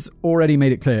locations already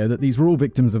made it clear that these were all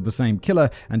victims of the same killer,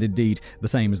 and indeed the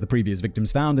same as the previous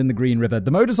victims found in the Green River, the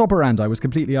modus operandi was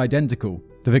completely identical.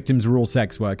 The victims were all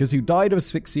sex workers who died of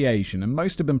asphyxiation, and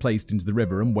most had been placed into the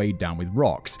river and weighed down with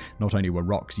rocks. Not only were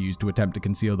rocks used to attempt to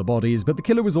conceal the bodies, but the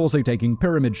killer was also taking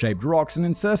pyramid-shaped rocks and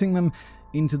inserting them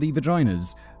into the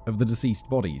vaginas of the deceased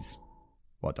bodies.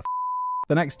 What the f***?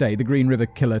 The next day, the Green River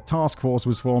Killer Task Force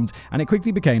was formed, and it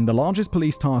quickly became the largest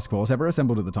police task force ever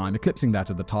assembled at the time, eclipsing that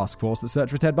of the task force that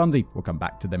searched for Ted Bundy. We'll come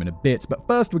back to them in a bit, but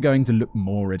first we're going to look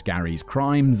more at Gary's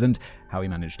crimes and how he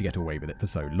managed to get away with it for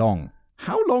so long.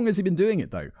 How long has he been doing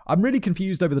it, though? I'm really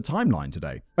confused over the timeline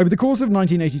today. Over the course of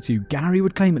 1982, Gary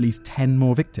would claim at least 10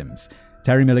 more victims.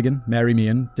 Terry Milligan, Mary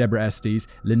Meehan, Deborah Estes,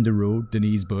 Linda Rule,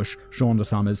 Denise Bush, Shonda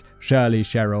Summers, Shirley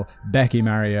Sherrill, Becky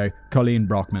Mario, Colleen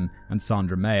Brockman, and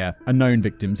Sandra Mayer are known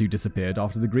victims who disappeared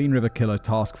after the Green River Killer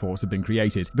Task Force had been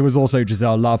created. There was also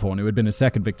Giselle Lovehorn, who had been a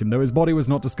second victim, though his body was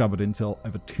not discovered until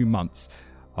over 2 months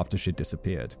after she'd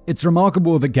disappeared. It's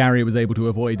remarkable that Gary was able to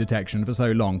avoid detection for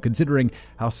so long, considering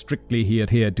how strictly he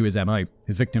adhered to his MO.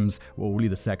 His victims were all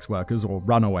either sex workers or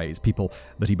runaways, people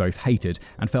that he both hated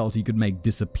and felt he could make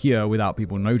disappear without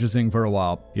people noticing for a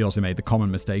while. He also made the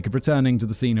common mistake of returning to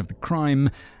the scene of the crime,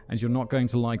 and you're not going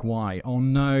to like why. Oh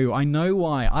no, I know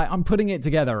why. I'm putting it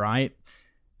together, right?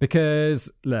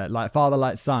 Because, look, like father,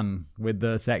 like son with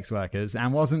the sex workers,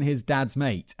 and wasn't his dad's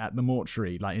mate at the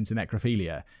mortuary, like into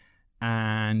necrophilia?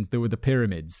 And there were the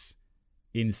pyramids.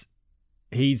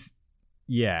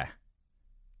 Yeah.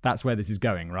 That's where this is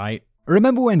going, right?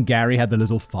 Remember when Gary had the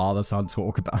little father-son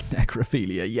talk about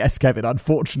necrophilia? Yes, Kevin,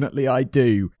 unfortunately I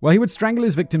do. Well, he would strangle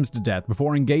his victims to death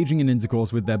before engaging in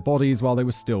intercourse with their bodies while they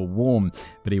were still warm.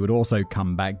 But he would also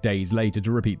come back days later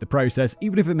to repeat the process,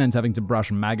 even if it meant having to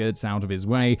brush maggots out of his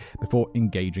way before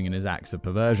engaging in his acts of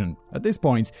perversion. At this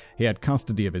point, he had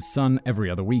custody of his son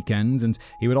every other weekend, and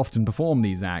he would often perform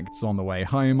these acts on the way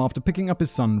home after picking up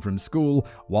his son from school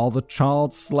while the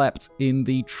child slept in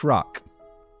the truck.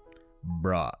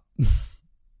 Bruh.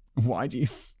 Why do you...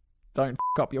 Don't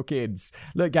f*** up your kids.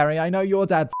 Look, Gary, I know your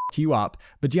dad f***ed you up,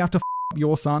 but do you have to f*** up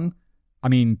your son? I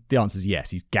mean, the answer is yes,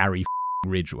 he's Gary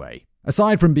Ridgway.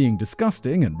 Aside from being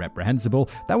disgusting and reprehensible,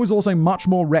 that was also much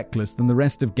more reckless than the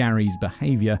rest of Gary's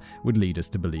behavior would lead us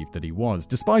to believe that he was.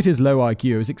 Despite his low IQ,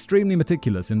 he was extremely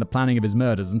meticulous in the planning of his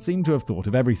murders and seemed to have thought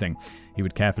of everything. He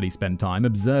would carefully spend time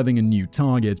observing a new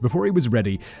target before he was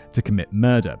ready to commit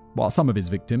murder. While some of his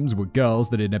victims were girls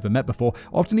that he'd never met before,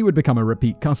 often he would become a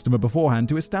repeat customer beforehand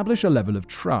to establish a level of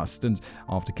trust, and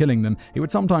after killing them, he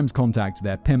would sometimes contact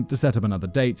their pimp to set up another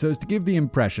date so as to give the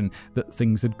impression that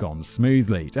things had gone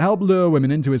smoothly. To help lure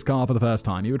women into his car for the first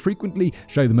time, he would frequently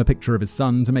show them a picture of his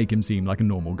son to make him seem like a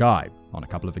normal guy. On a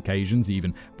couple of occasions, he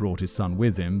even brought his son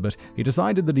with him, but he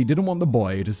decided that he didn't want the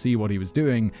boy to see what he was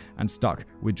doing and stuck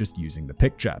with just using the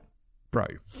picture. Bro.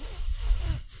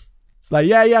 It's like,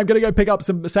 yeah, I'm gonna go pick up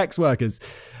some sex workers.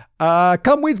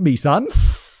 Come with me, son.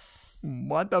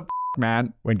 What the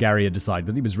man? When Gary had decided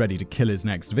that he was ready to kill his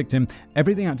next victim,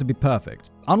 everything had to be perfect.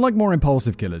 Unlike more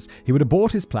impulsive killers, he would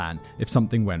abort his plan if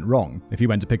something went wrong. If he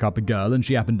went to pick up a girl and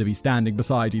she happened to be standing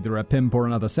beside either a pimp or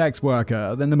another sex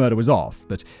worker, then the murder was off.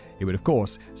 But he would, of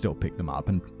course, still pick them up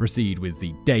and proceed with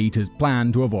the date as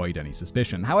planned to avoid any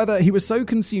suspicion. However, he was so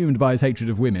consumed by his hatred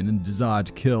of women and desire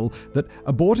to kill that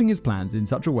aborting his plans in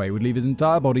such a way would leave his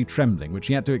entire body trembling, which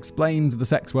he had to explain to the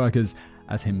sex workers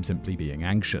as him simply being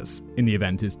anxious. In the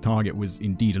event his target was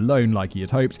indeed alone like he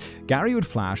had hoped, Gary would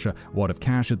flash a wad of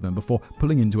cash at them before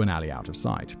pulling into an alley out of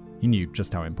sight. He knew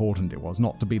just how important it was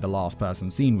not to be the last person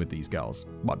seen with these girls.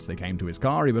 Once they came to his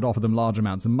car, he would offer them large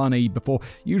amounts of money before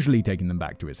usually taking them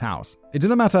back to his house. It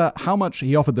didn't matter how much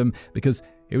he offered them because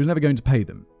he was never going to pay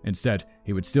them. Instead,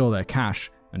 he would steal their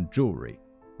cash and jewelry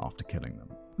after killing them.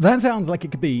 That sounds like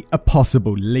it could be a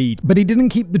possible lead, but he didn't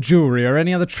keep the jewelry or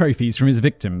any other trophies from his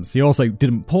victims. He also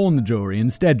didn't pawn the jewelry,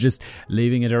 instead just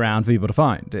leaving it around for people to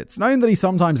find. It's known that he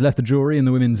sometimes left the jewelry in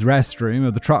the women's restroom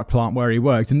of the truck plant where he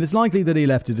worked, and it's likely that he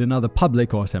left it in other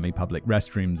public or semi-public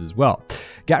restrooms as well.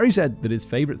 Gary said that his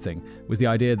favorite thing was the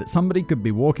idea that somebody could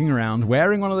be walking around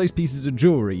wearing one of those pieces of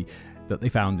jewelry that they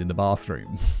found in the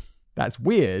bathroom. That's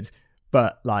weird,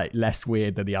 but less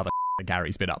weird than the other that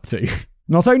Gary's been up to.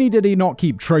 Not only did he not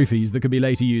keep trophies that could be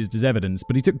later used as evidence,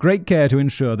 but he took great care to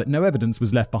ensure that no evidence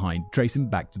was left behind to trace him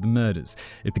back to the murders.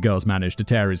 If the girls managed to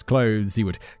tear his clothes, he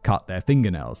would cut their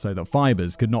fingernails so that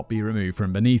fibers could not be removed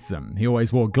from beneath them. He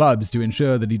always wore gloves to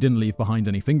ensure that he didn't leave behind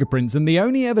any fingerprints, and the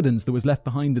only evidence that was left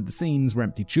behind at the scenes were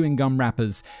empty chewing gum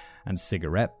wrappers and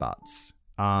cigarette butts.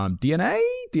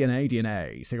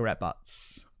 DNA, cigarette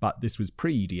butts. But this was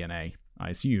pre-DNA, I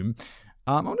assume.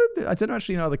 I don't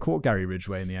actually know how they caught Gary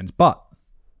Ridgway in the end, but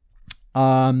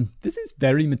this is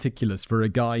very meticulous for a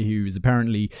guy who is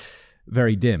apparently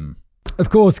very dim. Of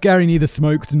course, Gary neither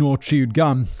smoked nor chewed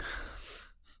gum.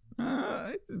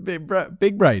 It's big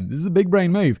brain. This is a big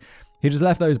brain move. He just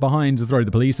left those behind to throw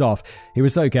the police off. He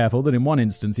was so careful that in one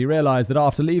instance he realized that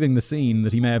after leaving the scene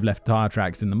that he may have left tire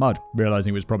tracks in the mud.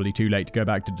 Realizing it was probably too late to go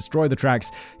back to destroy the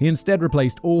tracks, he instead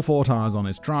replaced all 4 tires on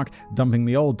his truck, dumping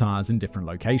the old tires in different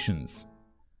locations.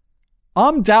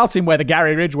 I'm doubting whether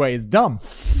Gary Ridgway is dumb.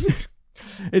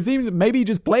 It seems that maybe he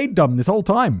just played dumb this whole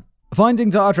time.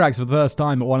 Finding tire tracks for the first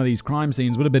time at one of these crime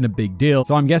scenes would have been a big deal,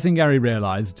 so I'm guessing Gary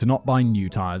realized to not buy new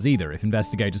tires either. If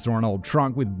investigators saw an old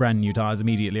trunk with brand new tires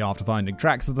immediately after finding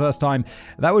tracks for the first time,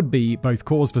 that would be both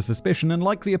cause for suspicion and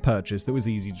likely a purchase that was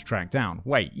easy to track down.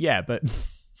 Wait, yeah, but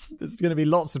there's going to be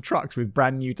lots of trucks with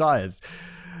brand new tires.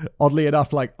 Oddly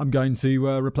enough, I'm going to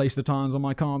replace the tires on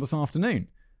my car this afternoon.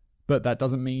 But that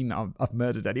doesn't mean I've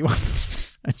murdered anyone.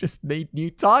 I just need new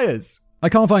tires. I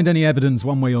can't find any evidence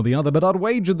one way or the other, but I'd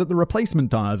wager that the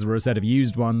replacement tires were a set of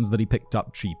used ones that he picked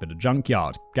up cheap at a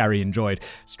junkyard. Gary enjoyed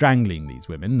strangling these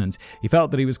women, and he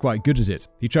felt that he was quite good at it.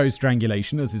 He chose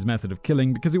strangulation as his method of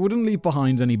killing because it wouldn't leave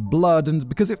behind any blood and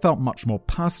because it felt much more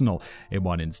personal. In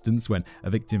one instance, when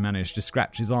a victim managed to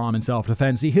scratch his arm in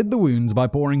self-defense, he hid the wounds by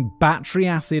pouring battery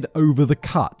acid over the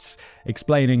cuts.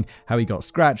 Explaining how he got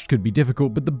scratched could be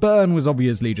difficult, but the burn was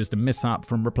obviously just a mishap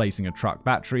from replacing a truck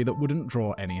battery that wouldn't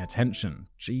draw any attention.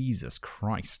 Jesus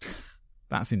Christ.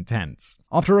 That's intense.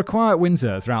 After a quiet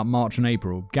winter throughout March and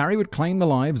April, Gary would claim the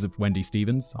lives of Wendy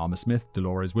Stevens, Alma Smith,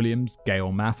 Dolores Williams,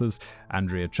 Gail Mathers,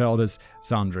 Andrea Childers,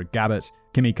 Sandra Gabbett,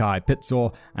 Kimi Kai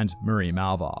Pitzor, and Marie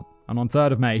Malvar. And on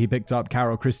 3rd of May, he picked up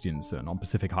Carol Christensen on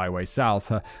Pacific Highway South.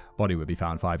 Her body would be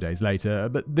found 5 days later,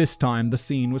 but this time the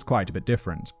scene was quite a bit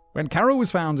different. When Carol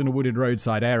was found in a wooded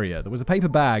roadside area, there was a paper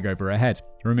bag over her head.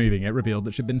 Removing it revealed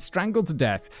that she'd been strangled to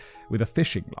death with a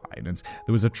fishing line, and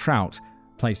there was a trout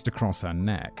placed across her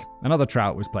neck. Another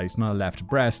trout was placed on her left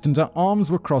breast, and her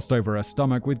arms were crossed over her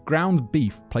stomach with ground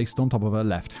beef placed on top of her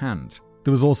left hand.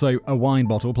 There was also a wine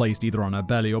bottle placed either on her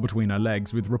belly or between her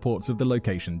legs, with reports of the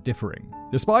location differing.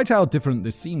 Despite how different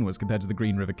this scene was compared to the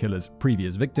Green River Killer's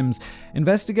previous victims,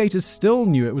 investigators still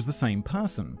knew it was the same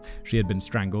person. She had been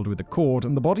strangled with a cord,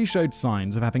 and the body showed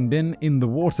signs of having been in the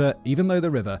water, even though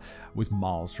the river was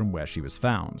miles from where she was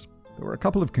found. There were a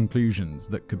couple of conclusions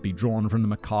that could be drawn from the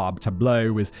macabre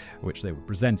tableau with which they were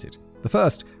presented. The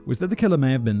first was that the killer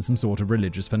may have been some sort of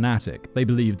religious fanatic. They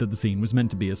believed that the scene was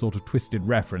meant to be a sort of twisted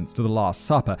reference to the Last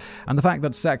Supper, and the fact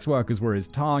that sex workers were his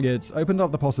targets opened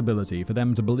up the possibility for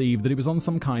them to believe that he was on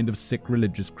some kind of sick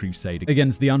religious crusade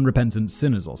against the unrepentant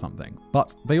sinners or something.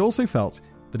 But they also felt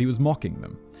that he was mocking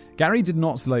them. Gary did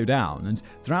not slow down, and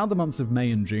throughout the months of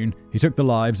May and June, he took the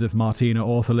lives of Martina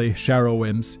Ortherly, Cheryl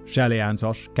Wims, Shelley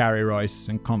Antosh, Carrie Royce,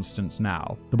 and Constance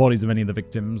Now. The bodies of any of the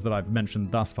victims that I've mentioned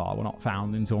thus far were not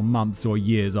found until months or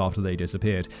years after they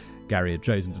disappeared. Gary had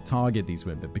chosen to target these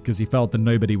women because he felt that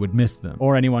nobody would miss them,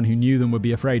 or anyone who knew them would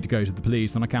be afraid to go to the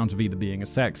police on account of either being a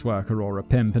sex worker or a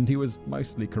pimp, and he was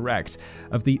mostly correct.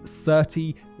 Of the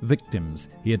 30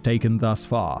 victims he had taken thus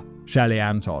far, Shelley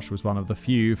Antosh was one of the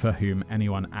few for whom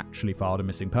anyone actually filed a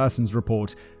missing persons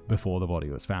report before the body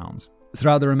was found.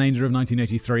 Throughout the remainder of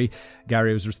 1983,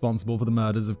 Gary was responsible for the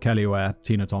murders of Kelly Ware,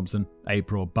 Tina Thompson,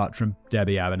 April Buttram,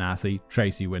 Debbie Abernathy,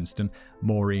 Tracy Winston,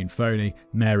 Maureen Foley,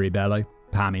 Mary Bello,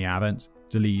 Pammy Avent,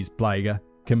 Delise Plager,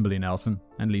 Kimberly Nelson,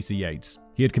 and Lisa Yates.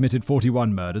 He had committed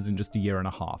 41 murders in just a year and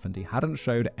a half, and he hadn't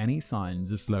showed any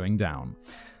signs of slowing down.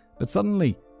 But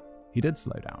suddenly, he did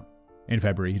slow down. In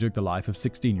February, he took the life of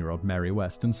 16-year-old Mary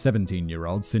West and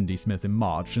 17-year-old Cindy Smith in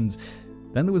March, and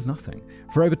then there was nothing.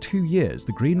 For over 2 years,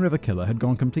 the Green River Killer had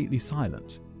gone completely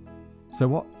silent. So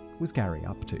what was Gary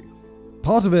up to?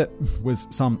 Part of it was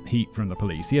some heat from the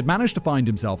police. He had managed to find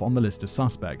himself on the list of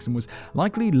suspects and was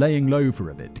likely laying low for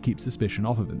a bit to keep suspicion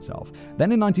off of himself.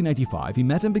 Then in 1985, he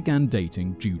met and began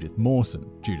dating Judith Mawson.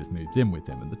 Judith moved in with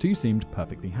him, and the two seemed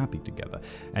perfectly happy together.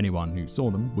 Anyone who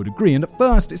saw them would agree, and at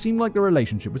first, it seemed like the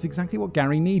relationship was exactly what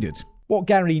Gary needed. What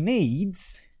Gary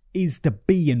needs is to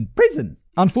be in prison.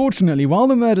 Unfortunately, while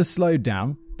the murders slowed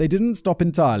down, they didn't stop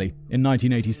entirely. In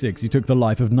 1986, he took the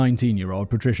life of 19-year-old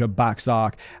Patricia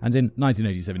Baxark, and in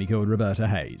 1987 he killed Roberta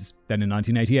Hayes. Then in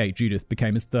 1988, Judith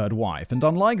became his third wife, and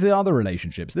unlike the other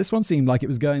relationships, this one seemed like it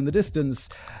was going the distance,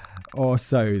 or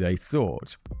so they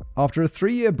thought. After a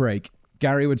 3-year break,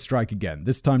 Gary would strike again,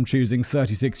 this time choosing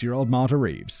 36-year-old Marta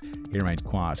Reeves. He remained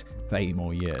quiet for 8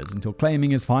 more years, until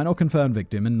claiming his final confirmed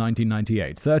victim in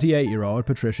 1998, 38-year-old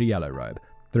Patricia Yellowrobe.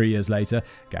 3 years later,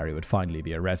 Gary would finally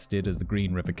be arrested as the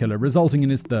Green River Killer, resulting in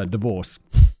his third divorce.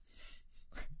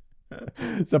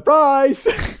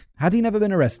 Surprise! Had he never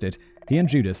been arrested, he and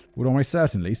Judith would almost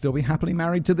certainly still be happily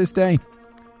married to this day.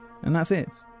 And that's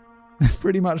it. That's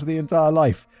pretty much the entire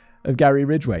life of Gary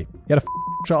Ridgway. He had a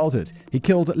childhood. He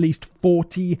killed at least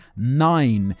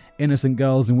 49 innocent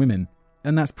girls and women.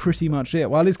 And that's pretty much it.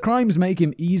 While his crimes make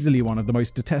him easily one of the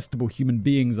most detestable human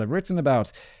beings I've written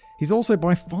about, he's also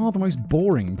by far the most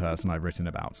boring person I've written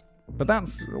about. But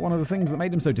that's one of the things that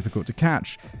made him so difficult to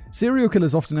catch. Serial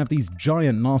killers often have these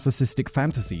giant narcissistic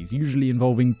fantasies, usually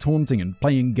involving taunting and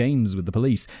playing games with the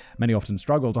police. Many often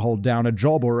struggle to hold down a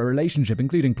job or a relationship,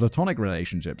 including platonic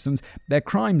relationships, and their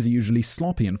crimes are usually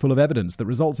sloppy and full of evidence that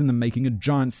results in them making a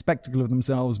giant spectacle of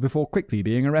themselves before quickly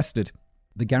being arrested.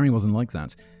 But Gary wasn't like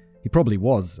that. He probably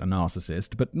was a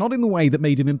narcissist, but not in the way that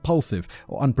made him impulsive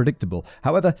or unpredictable.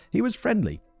 However, he was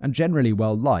friendly and generally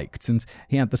well-liked, and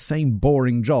he had the same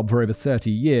boring job for over 30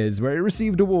 years, where he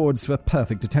received awards for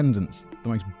perfect attendance. The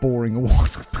most boring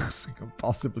award a person could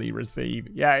possibly receive.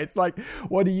 Yeah, it's like,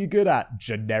 what are you good at?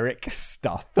 Generic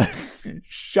stuff.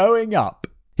 Showing up.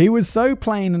 He was so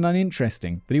plain and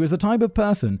uninteresting that he was the type of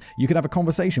person you could have a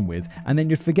conversation with and then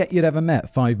you'd forget you'd ever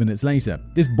met 5 minutes later.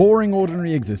 This boring,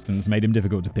 ordinary existence made him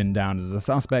difficult to pin down as a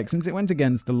suspect, since it went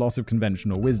against a lot of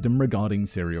conventional wisdom regarding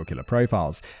serial killer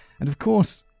profiles. And of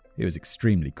course, he was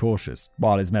extremely cautious.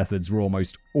 While his methods were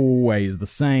almost always the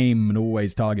same and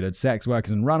always targeted sex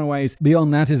workers and runaways,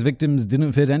 beyond that his victims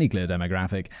didn't fit any clear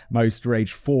demographic. Most were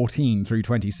aged 14 through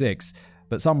 26,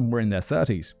 but some were in their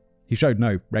 30s. He showed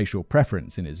no racial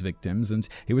preference in his victims, and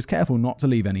he was careful not to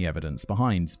leave any evidence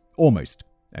behind. Almost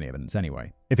any evidence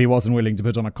anyway. If he wasn't willing to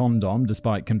put on a condom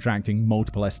despite contracting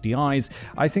multiple STIs,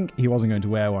 I think he wasn't going to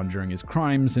wear one during his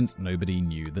crime since nobody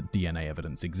knew that DNA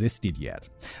evidence existed yet.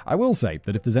 I will say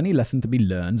that if there's any lesson to be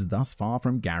learned thus far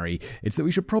from Gary, it's that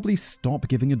we should probably stop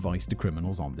giving advice to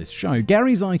criminals on this show.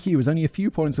 Gary's IQ was only a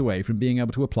few points away from being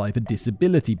able to apply for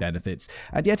disability benefits,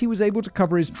 and yet he was able to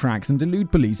cover his tracks and elude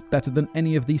police better than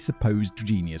any of these supposed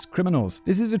genius criminals.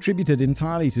 This is attributed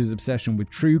entirely to his obsession with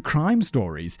true crime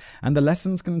stories and the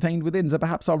lessons contained within, so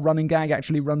perhaps our running gag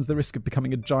actually runs the risk of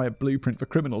becoming a giant blueprint for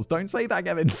criminals. Don't say that,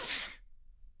 Kevin.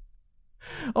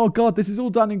 Oh god, this is all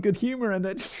done in good humor and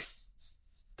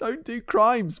don't do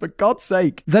crimes, for God's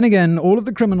sake. Then again, all of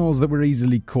the criminals that were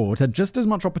easily caught had just as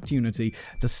much opportunity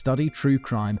to study true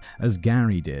crime as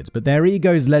Gary did, but their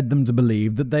egos led them to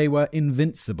believe that they were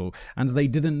invincible and they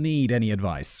didn't need any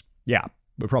advice. Yeah,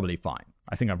 we're probably fine.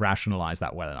 I think I've rationalized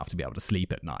that well enough to be able to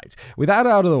sleep at night. With that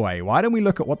out of the way, why don't we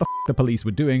look at what the police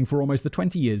were doing for almost the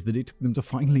 20 years that it took them to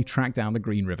finally track down the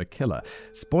Green River Killer?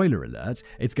 Spoiler alert,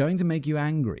 it's going to make you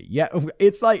angry. Yeah,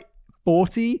 it's like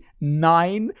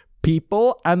 49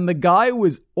 people, and the guy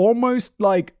was almost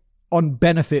like on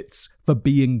benefits for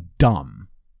being dumb.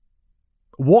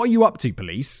 What are you up to,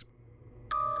 police?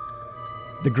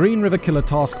 The Green River Killer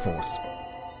Task Force.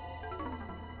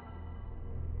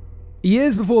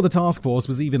 Years before the task force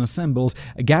was even assembled,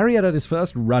 Gary had his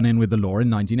first run-in with the law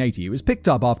in 1980. He was picked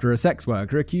up after a sex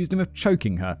worker accused him of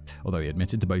choking her. Although he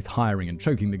admitted to both hiring and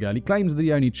choking the girl, he claims that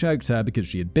he only choked her because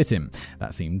she had bit him.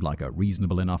 That seemed like a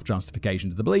reasonable enough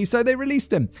justification to the police, so they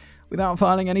released him without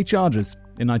filing any charges.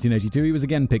 In 1982, he was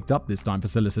again picked up, this time for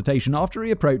solicitation, after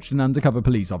he approached an undercover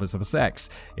police officer for sex.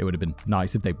 It would have been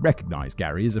nice if they recognized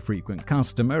Gary as a frequent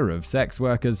customer of sex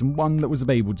workers and one that was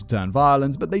able to turn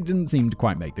violent, but they didn't seem to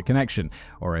quite make the connection.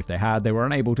 Or if they had, they were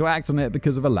unable to act on it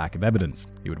because of a lack of evidence.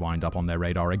 He would wind up on their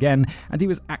radar again, and he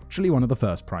was actually one of the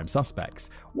first prime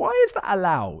suspects. Why is that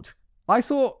allowed? I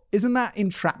thought, isn't that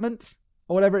entrapment?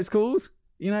 Or whatever it's called?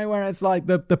 You know, where it's like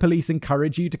the police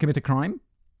encourage you to commit a crime?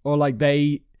 Or like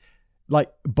they,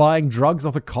 like buying drugs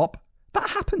off a cop. That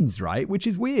happens, right? Which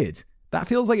is weird. That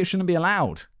feels like it shouldn't be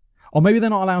allowed. Or maybe they're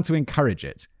not allowed to encourage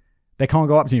it. They can't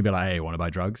go up to you and be like, hey, want to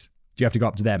buy drugs? Do you have to go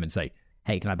up to them and say,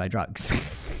 hey, can I buy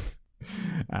drugs?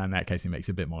 And in that case, it makes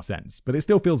a bit more sense. But it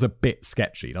still feels a bit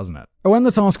sketchy, doesn't it? When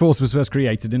the task force was first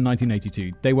created in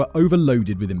 1982, they were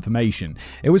overloaded with information.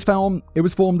 It was formed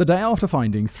the day after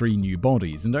finding 3 new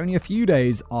bodies, and only a few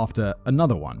days after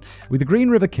another one. With the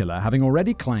Green River Killer having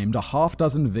already claimed a half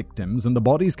dozen victims and the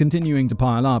bodies continuing to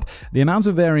pile up, the amount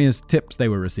of various tips they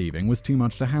were receiving was too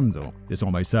much to handle. This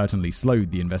almost certainly slowed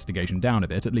the investigation down a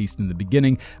bit, at least in the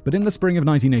beginning, but in the spring of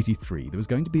 1983, there was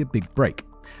going to be a big break.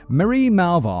 Marie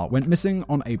Malvar went missing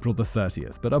on April the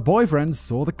 30th, but her boyfriend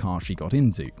saw the car she got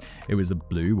into. It was a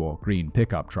blue or green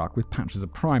pickup truck with patches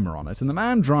of primer on it, and the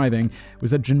man driving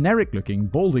was a generic-looking,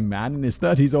 balding man in his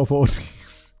 30s or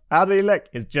 40s. How did he look?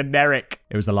 It's generic.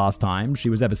 It was the last time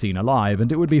she was ever seen alive,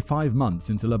 and it would be 5 months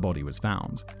until her body was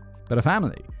found. But her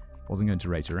family wasn't going to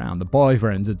wait around. The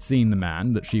boyfriend had seen the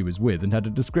man that she was with and had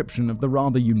a description of the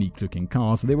rather unique-looking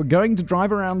car, so they were going to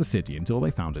drive around the city until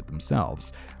they found it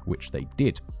themselves, which they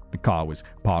did. The car was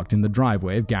parked in the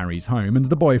driveway of Gary's home, and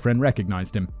the boyfriend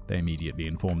recognized him. They immediately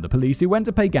informed the police, who went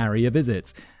to pay Gary a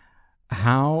visit.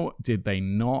 How did they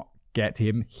not get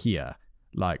him here?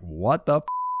 Like, what the f***?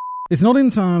 It's not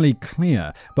entirely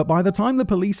clear, but by the time the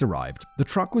police arrived, the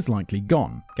truck was likely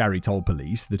gone. Gary told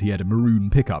police that he had a maroon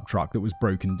pickup truck that was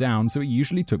broken down, so he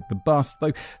usually took the bus,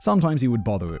 though sometimes he would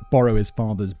borrow his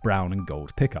father's brown and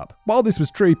gold pickup. While this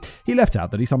was true, he left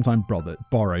out that he sometimes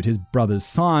borrowed his brother's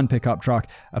cyan pickup truck,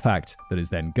 a fact that his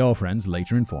then girlfriends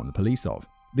later informed the police of.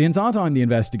 The entire time the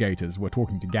investigators were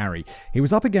talking to Gary, he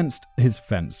was up against his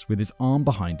fence with his arm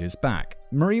behind his back.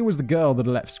 Marie was the girl that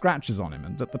had left scratches on him,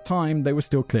 and at the time they were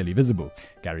still clearly visible.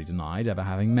 Gary denied ever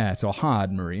having met or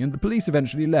hired Marie, and the police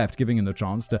eventually left, giving him the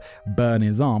chance to burn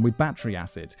his arm with battery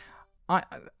acid. Why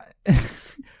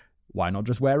not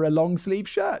just wear a long sleeve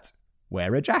shirt?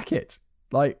 Wear a jacket?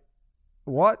 Like,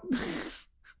 what?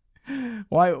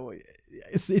 Why?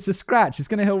 It's a scratch. It's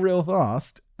going to heal real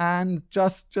fast, and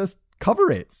just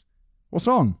cover it. What's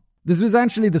wrong? This was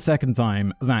actually the second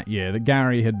time that year that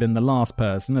Gary had been the last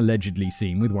person allegedly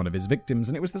seen with one of his victims,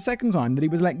 and it was the second time that he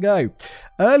was let go.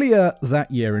 Earlier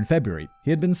that year in February, he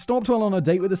had been stopped while on a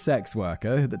date with a sex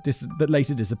worker that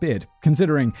later disappeared.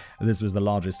 Considering this was the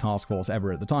largest task force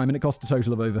ever at the time, and it cost a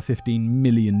total of over $15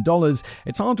 million,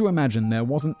 it's hard to imagine there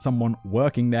wasn't someone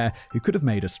working there who could have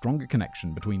made a stronger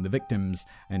connection between the victims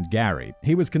and Gary.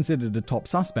 He was considered a top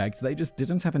suspect, they just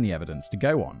didn't have any evidence to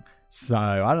go on. So,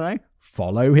 I don't know,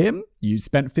 follow him? You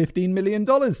spent $15 million.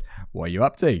 What are you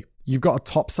up to? You've got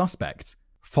a top suspect.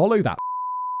 Follow that.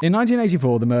 In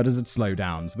 1984, the murders had slowed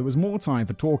down, so there was more time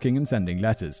for talking and sending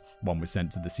letters. One was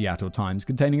sent to the Seattle Times,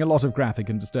 containing a lot of graphic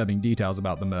and disturbing details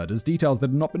about the murders, details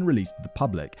that had not been released to the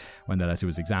public. When the letter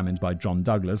was examined by John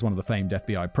Douglas, one of the famed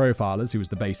FBI profilers who was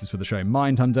the basis for the show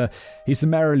Mindhunter, he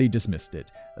summarily dismissed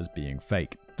it as being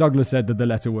fake. Douglas said that the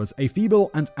letter was a feeble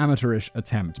and amateurish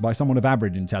attempt by someone of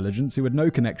average intelligence who had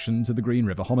no connection to the Green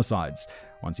River homicides.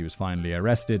 Once he was finally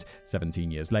arrested,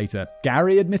 17 years later,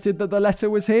 Gary admitted that the letter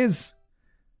was his.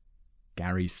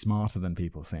 Gary's smarter than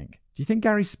people think. Do you think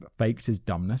Gary faked his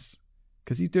dumbness?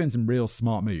 Because he's doing some real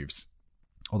smart moves.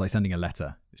 Although sending a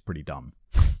letter is pretty dumb.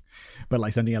 But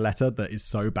like sending a letter that is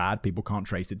so bad people can't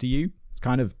trace it to you, it's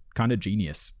kind of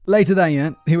genius. Later that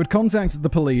year, he would contact the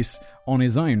police on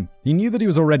his own. He knew that he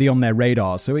was already on their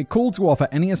radar, so he called to offer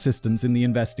any assistance in the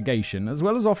investigation, as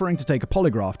well as offering to take a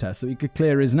polygraph test so he could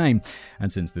clear his name.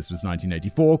 And since this was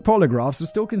 1984, polygraphs were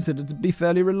still considered to be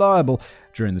fairly reliable.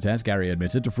 During the test, Gary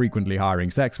admitted to frequently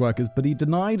hiring sex workers, but he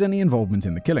denied any involvement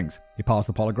in the killings. He passed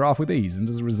the polygraph with ease, and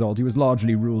as a result, he was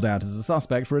largely ruled out as a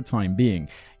suspect for a time being.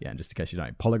 Yeah, and just in case you don't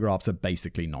know, polygraphs are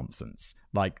basically nonsense.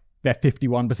 Like, they're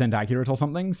 51% accurate or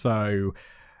something, so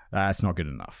that's not good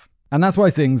enough. And that's why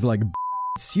things like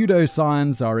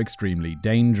pseudoscience are extremely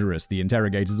dangerous. The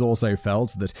interrogators also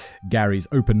felt that Gary's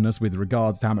openness with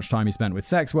regards to how much time he spent with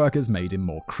sex workers made him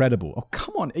more credible. Oh,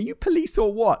 come on, are you police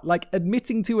or what? Like,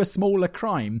 admitting to a smaller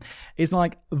crime is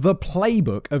like the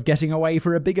playbook of getting away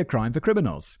for a bigger crime for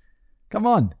criminals. Come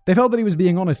on. They felt that he was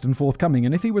being honest and forthcoming,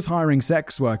 and if he was hiring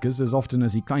sex workers as often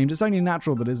as he claimed, it's only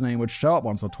natural that his name would show up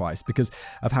once or twice because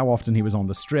of how often he was on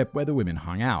the strip where the women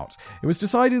hung out. It was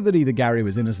decided that either Gary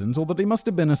was innocent or that he must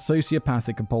have been a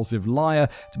sociopathic compulsive liar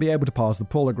to be able to pass the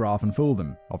polygraph and fool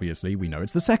them. Obviously, we know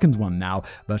it's the second one now,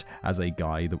 but as a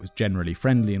guy that was generally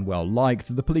friendly and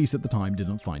well-liked, the police at the time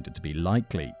didn't find it to be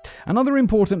likely. Another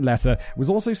important letter was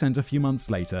also sent a few months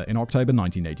later in October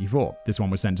 1984. This one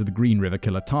was sent to the Green River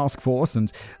Killer Task Force,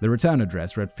 and the return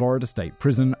address read Florida State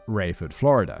Prison, Rayford,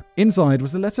 Florida. Inside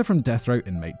was a letter from death row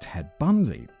inmate Ted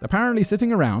Bundy. Apparently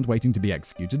sitting around waiting to be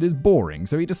executed is boring,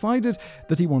 so he decided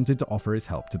that he wanted to offer his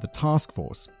help to the task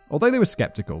force. Although they were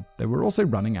skeptical, they were also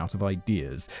running out of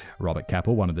ideas. Robert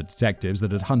Keppel, one of the detectives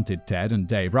that had hunted Ted, and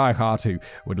Dave Reichardt, who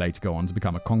would later go on to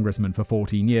become a congressman for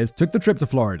 14 years, took the trip to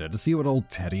Florida to see what old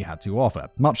Teddy had to offer.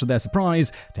 Much to their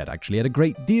surprise, Ted actually had a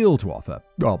great deal to offer.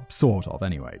 Well, sort of,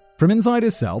 anyway. From inside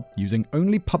his cell, using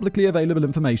only publicly available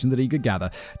information that he could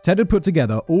gather, Ted had put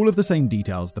together all of the same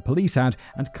details the police had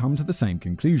and come to the same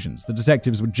conclusions. The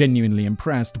detectives were genuinely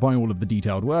impressed by all of the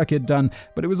detailed work he'd done,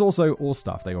 but it was also all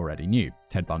stuff they already knew.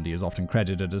 Ted Bundy is often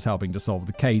credited as helping to solve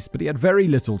the case, but he had very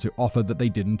little to offer that they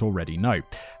didn't already know.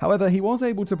 However, he was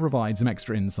able to provide some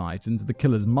extra insight into the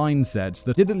killer's mindsets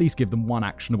that did at least give them one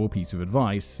actionable piece of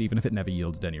advice, even if it never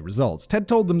yielded any results. Ted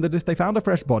told them that if they found a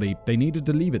fresh body, they needed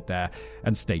to leave it there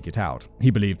and stake it out. He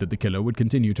believed that the killer would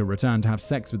continue to return to have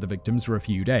sex with the victims for a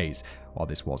few days. While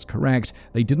this was correct,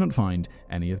 they didn't find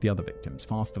any of the other victims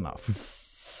fast enough.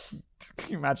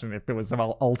 Can you imagine if there was some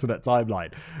alternate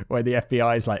timeline where the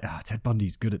FBI is like, Ted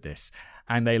Bundy's good at this,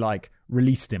 and they like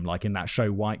released him like in that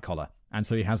show White Collar, and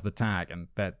so he has the tag and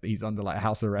that he's under like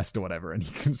house arrest or whatever, and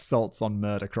he consults on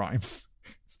murder crimes.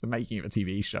 It's the making of a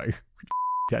TV show.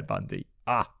 Ted Bundy.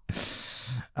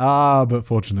 But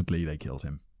fortunately they killed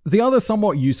him. The other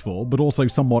somewhat useful, but also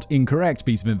somewhat incorrect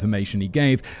piece of information he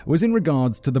gave was in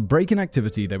regards to the break-in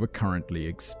activity they were currently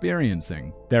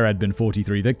experiencing. There had been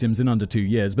 43 victims in under 2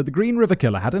 years, but the Green River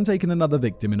Killer hadn't taken another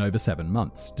victim in over 7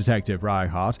 months. Detective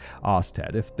Reichardt asked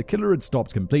Ted if the killer had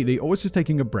stopped completely or was just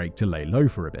taking a break to lay low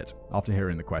for a bit. After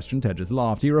hearing the question, Ted just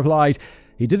laughed. He replied,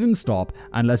 he didn't stop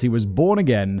unless he was born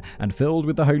again and filled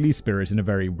with the Holy Spirit in a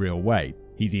very real way.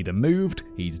 He's either moved,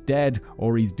 he's dead,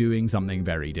 or he's doing something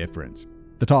very different.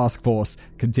 The task force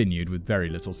continued with very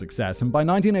little success, and by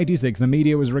 1986 the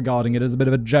media was regarding it as a bit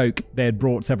of a joke. They had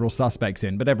brought several suspects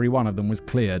in, but every one of them was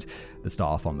cleared. The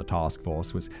staff on the task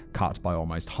force was cut by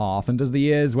almost half, and as the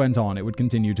years went on it would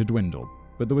continue to dwindle.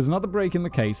 But there was another break in the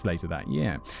case later that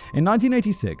year. In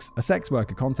 1986, a sex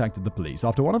worker contacted the police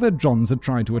after one of her Johns had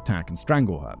tried to attack and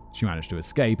strangle her. She managed to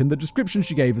escape, and the description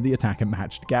she gave of the attacker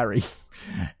matched Gary.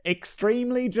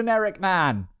 Extremely generic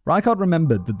man. Reichardt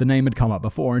remembered that the name had come up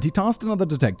before, and he tasked another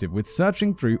detective with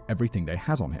searching through everything they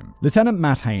had on him. Lieutenant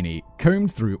Matt Haney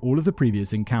combed through all of the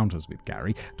previous encounters with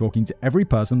Gary, talking to every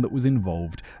person that was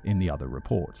involved in the other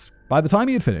reports. By the time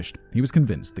he had finished, he was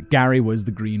convinced that Gary was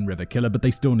the Green River Killer, but they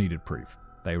still needed proof.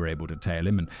 They were able to tail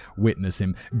him and witness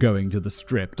him going to the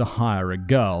strip to hire a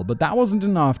girl, but that wasn't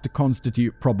enough to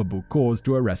constitute probable cause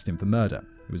to arrest him for murder.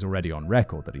 It was already on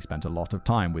record that he spent a lot of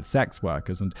time with sex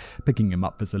workers, and picking him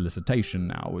up for solicitation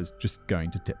now was just going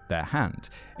to tip their hand.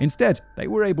 Instead, they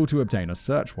were able to obtain a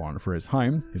search warrant for his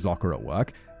home, his locker at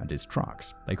work, and his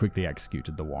trucks. They quickly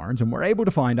executed the warrant and were able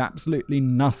to find absolutely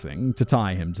nothing to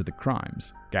tie him to the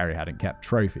crimes. Gary hadn't kept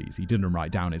trophies, he didn't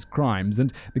write down his crimes,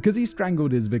 and because he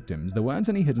strangled his victims, there weren't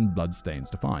any hidden bloodstains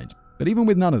to find. But even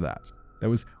with none of that, there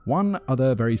was one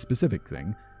other very specific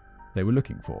thing they were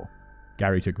looking for.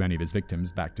 Gary took many of his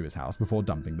victims back to his house before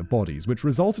dumping the bodies, which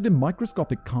resulted in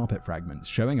microscopic carpet fragments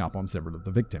showing up on several of the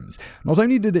victims. Not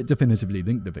only did it definitively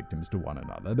link the victims to one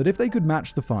another, but if they could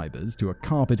match the fibers to a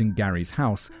carpet in Gary's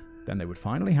house, then they would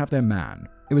finally have their man.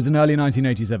 It was in early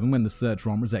 1987 when the search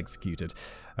warrant was executed,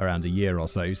 around a year or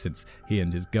so since he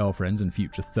and his girlfriend and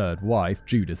future third wife,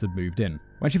 Judith, had moved in.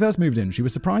 When she first moved in, she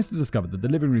was surprised to discover that the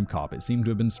living room carpet seemed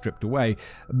to have been stripped away,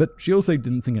 but she also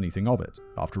didn't think anything of it.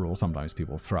 After all, sometimes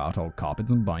people throw out old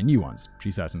carpets and buy new ones. She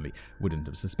certainly wouldn't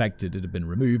have suspected it had been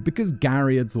removed because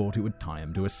Gary had thought it would tie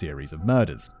him to a series of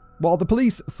murders. While the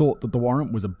police thought that the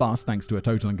warrant was a bust thanks to a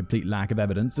total and complete lack of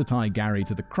evidence to tie Gary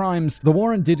to the crimes, the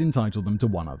warrant did entitle them to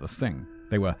one other thing.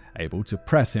 They were able to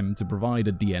press him to provide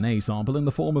a DNA sample in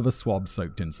the form of a swab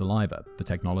soaked in saliva. The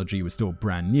technology was still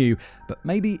brand new, but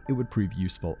maybe it would prove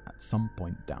useful at some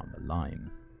point down the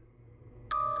line.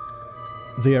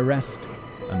 The arrest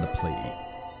and the plea.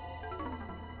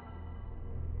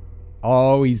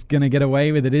 Oh, he's gonna get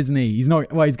away with it, isn't he? He's not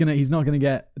gonna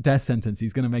get a death sentence.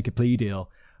 He's gonna make a plea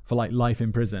deal for life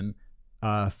in prison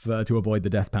to avoid the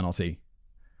death penalty,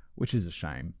 which is a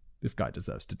shame. This guy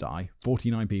deserves to die.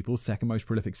 49 people, second most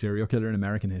prolific serial killer in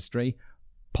American history.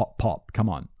 Pop, come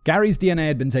on. Gary's DNA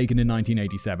had been taken in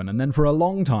 1987, and then for a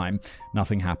long time,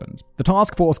 nothing happened. The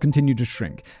task force continued to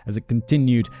shrink as it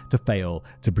continued to fail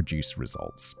to produce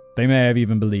results. They may have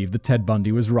even believed that Ted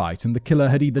Bundy was right and the killer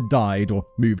had either died or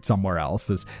moved somewhere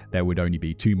else, as there would only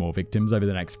be 2 more victims over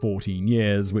the next 14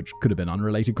 years, which could have been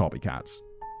unrelated copycats.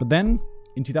 But then,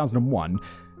 in 2001,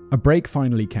 a break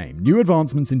finally came. New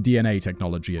advancements in DNA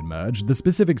technology emerged, the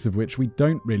specifics of which we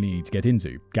don't really need to get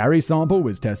into. Gary's sample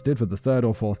was tested for the 3rd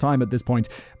or 4th time at this point,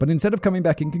 but instead of coming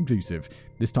back inconclusive,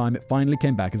 this time it finally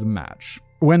came back as a match.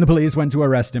 When the police went to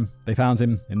arrest him, they found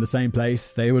him in the same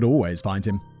place they would always find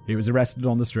him. He was arrested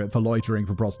on the strip for loitering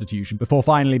for prostitution before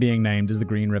finally being named as the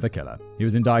Green River Killer. He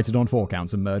was indicted on 4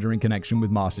 counts of murder in connection with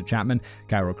Marcia Chapman,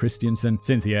 Carol Christensen,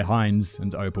 Cynthia Hines,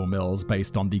 and Opal Mills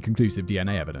based on the conclusive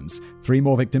DNA evidence. 3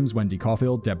 more victims, Wendy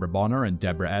Caulfield, Deborah Bonner, and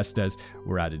Deborah Estes,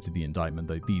 were added to the indictment,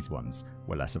 though these ones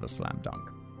were less of a slam dunk.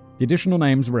 The additional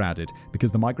names were added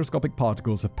because the microscopic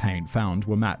particles of paint found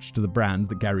were matched to the brand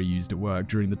that Gary used at work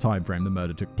during the time frame the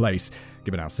murder took place.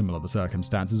 Given how similar the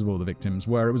circumstances of all the victims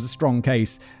were, it was a strong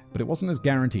case, but it wasn't as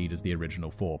guaranteed as the original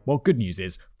 4. Well, good news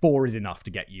is 4 is enough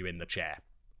to get you in the chair,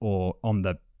 or on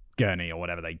the gurney, or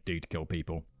whatever they do to kill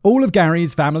people. All of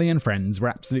Gary's family and friends were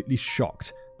absolutely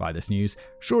shocked by this news.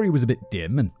 Sure, he was a bit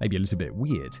dim and maybe a little bit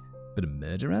weird, but a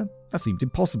murderer? That seemed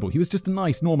impossible. He was just a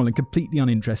nice, normal, and completely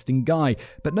uninteresting guy.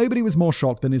 But nobody was more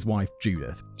shocked than his wife,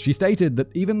 Judith. She stated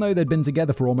that even though they'd been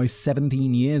together for almost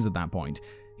 17 years at that point,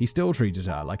 he still treated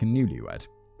her like a newlywed.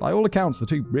 By all accounts, the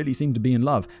two really seemed to be in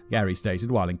love. Gary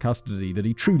stated while in custody that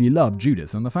he truly loved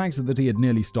Judith, and the fact that he had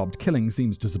nearly stopped killing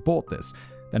seems to support this.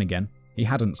 Then again, he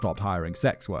hadn't stopped hiring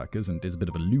sex workers and is a bit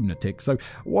of a lunatic, so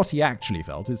what he actually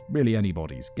felt is really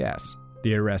anybody's guess.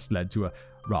 The arrest led to a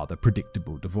rather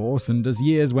predictable divorce, and as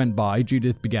years went by,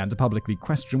 Judith began to publicly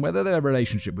question whether their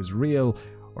relationship was real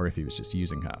or if he was just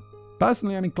using her.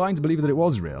 Personally, I'm inclined to believe that it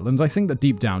was real, and I think that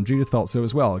deep down Judith felt so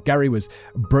as well. Gary was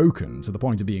broken to the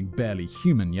point of being barely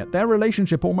human, yet their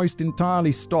relationship almost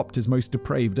entirely stopped his most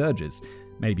depraved urges.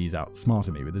 Maybe he's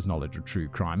outsmarted me with his knowledge of true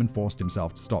crime and forced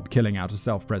himself to stop killing out of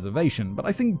self-preservation, but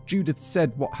I think Judith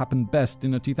said what happened best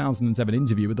in a 2007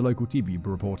 interview with a local TV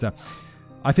reporter.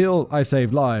 "I feel I've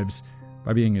saved lives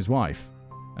by being his wife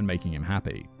and making him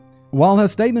happy." While her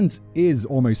statement is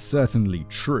almost certainly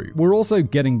true, we're also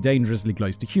getting dangerously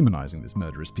close to humanizing this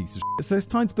murderous piece of shit, so it's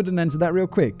time to put an end to that real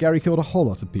quick. Gary killed a whole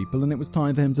lot of people, and it was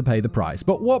time for him to pay the price.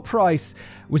 But what price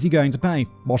was he going to pay?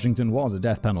 Washington was a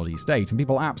death penalty state, and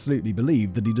people absolutely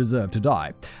believed that he deserved to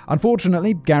die.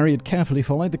 Unfortunately, Gary had carefully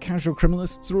followed the casual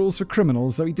criminalist's rules for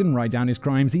criminals, so he didn't write down his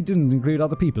crimes, he didn't include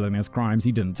other people in his crimes,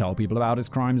 he didn't tell people about his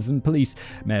crimes, and police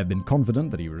may have been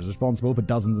confident that he was responsible for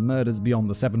dozens of murders beyond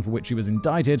the 7 for which he was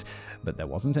indicted, but there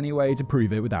wasn't any way to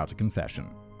prove it without a confession.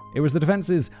 It was the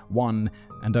defense's one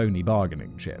and only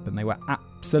bargaining chip, and they were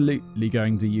absolutely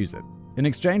going to use it. In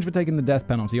exchange for taking the death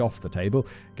penalty off the table,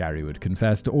 Gary would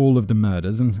confess to all of the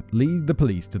murders and lead the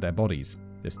police to their bodies.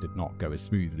 This did not go as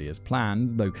smoothly as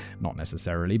planned, though not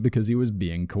necessarily because he was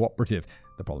being cooperative.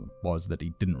 The problem was that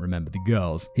he didn't remember the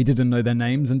girls. He didn't know their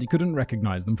names and he couldn't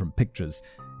recognize them from pictures.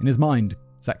 In his mind,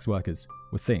 sex workers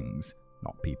were things,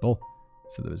 not people,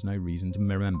 so there was no reason to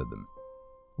remember them.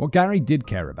 What Gary did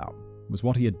care about was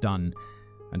what he had done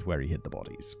and where he hid the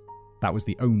bodies. That was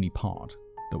the only part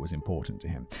that was important to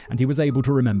him, and he was able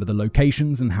to remember the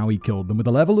locations and how he killed them with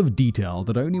a level of detail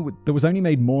that was only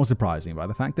made more surprising by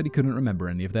the fact that he couldn't remember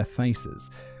any of their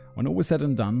faces. When all was said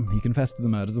and done, he confessed to the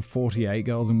murders of 48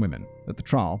 girls and women. At the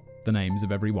trial, the names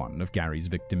of every one of Gary's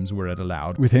victims were read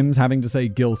aloud, with him having to say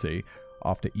guilty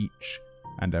after each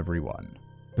and every one.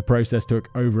 The process took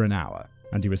over an hour,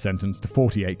 and he was sentenced to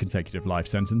 48 consecutive life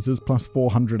sentences plus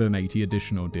 480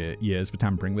 additional years for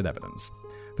tampering with evidence.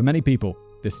 For many people,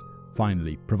 this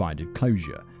finally provided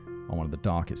closure on one of the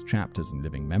darkest chapters in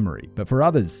living memory, but for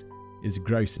others, is a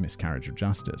gross miscarriage of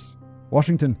justice.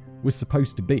 Washington was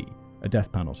supposed to be a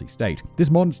death penalty state.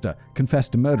 This monster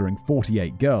confessed to murdering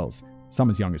 48 girls, some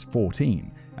as young as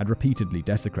 14, and repeatedly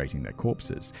desecrating their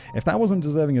corpses. If that wasn't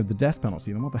deserving of the death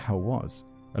penalty, then what the hell was?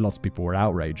 A lot of people were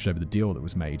outraged over the deal that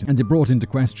was made, and it brought into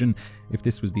question if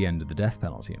this was the end of the death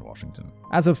penalty in Washington.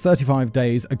 As of 35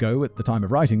 days ago at the time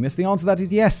of writing this, the answer to that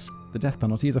is yes. The death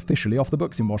penalty is officially off the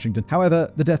books in Washington.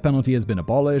 However, the death penalty has been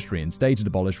abolished, reinstated,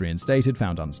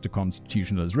 found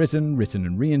unconstitutional as written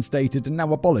and reinstated, and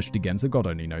now abolished again, so God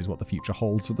only knows what the future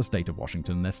holds for the state of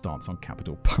Washington and their stance on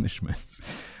capital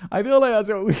punishments. I feel like that's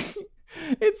what we...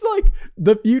 It's like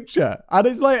the future. And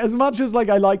it's like, as much as like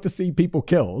I like to see people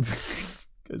killed...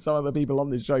 some of the people on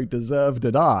this show deserve to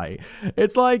die.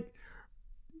 It's like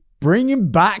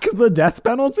bringing back the death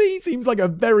penalty seems like a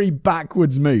very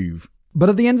backwards move. But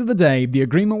at the end of the day, the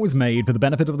agreement was made for the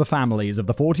benefit of the families of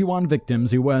the 41 victims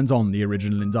who weren't on the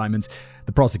original indictments.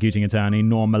 The prosecuting attorney,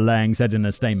 Norma Lang, said in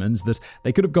a statement that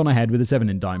they could have gone ahead with the 7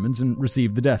 indictments and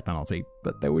received the death penalty,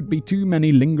 but there would be too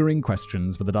many lingering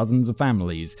questions for the dozens of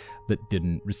families that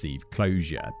didn't receive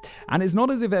closure. And it's not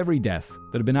as if every death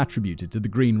that had been attributed to the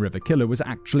Green River Killer was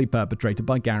actually perpetrated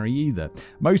by Gary either.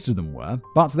 Most of them were,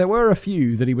 but there were a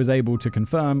few that he was able to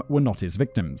confirm were not his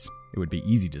victims. It would be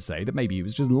easy to say that maybe he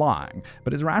was just lying,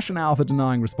 but his rationale for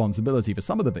denying responsibility for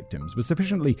some of the victims was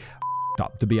sufficiently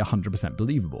up to be 100%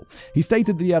 believable. He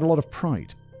stated that he had a lot of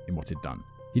pride in what he'd done.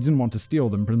 He didn't want to steal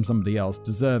them from somebody else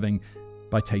deserving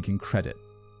by taking credit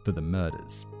for the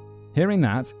murders. Hearing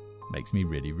that makes me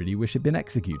really, really wish he'd been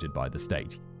executed by the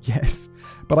state. Yes,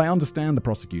 but I understand the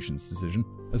prosecution's decision.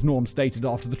 As Norm stated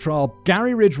after the trial,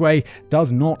 Gary Ridgway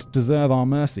does not deserve our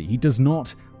mercy. He does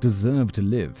not deserve to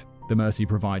live. The mercy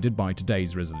provided by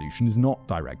today's resolution is not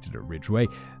directed at Ridgway,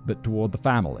 but toward the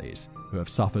families who have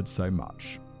suffered so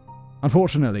much.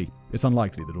 Unfortunately, it's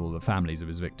unlikely that all the families of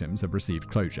his victims have received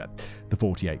closure. The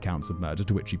 48 counts of murder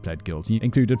to which he pled guilty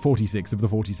included 46 of the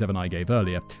 47 I gave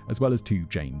earlier, as well as 2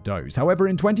 Jane Does. However,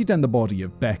 in 2010, the body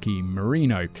of Becky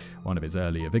Marino, one of his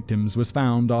earlier victims, was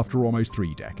found after almost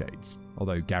 3 decades.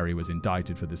 Although Gary was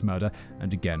indicted for this murder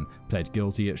and again pled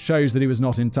guilty, it shows that he was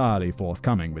not entirely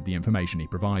forthcoming with the information he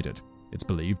provided. It's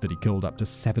believed that he killed up to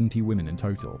 70 women in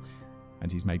total,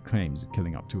 and he's made claims of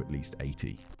killing up to at least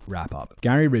 80. Wrap up.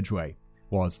 Gary Ridgway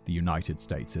was the United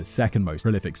States' second most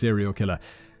prolific serial killer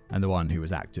and the one who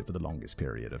was active for the longest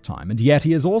period of time. And yet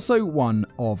he is also one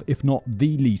of, if not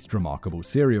the least remarkable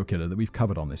serial killer that we've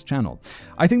covered on this channel.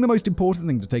 I think the most important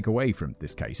thing to take away from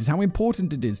this case is how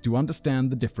important it is to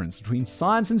understand the difference between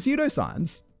science and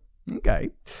pseudoscience. Okay.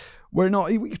 We're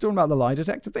talking about the lie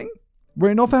detector thing? Were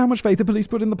it not for how much faith the police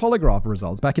put in the polygraph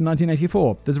results back in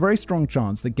 1984, there's a very strong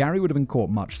chance that Gary would have been caught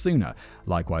much sooner.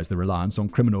 Likewise, the reliance on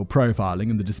criminal profiling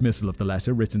and the dismissal of the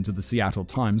letter written to the Seattle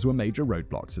Times were major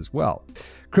roadblocks as well.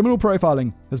 Criminal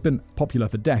profiling has been popular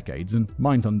for decades, and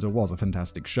Mindhunter was a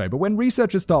fantastic show, but when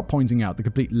researchers start pointing out the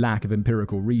complete lack of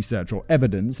empirical research or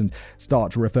evidence and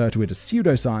start to refer to it as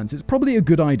pseudoscience, it's probably a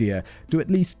good idea to at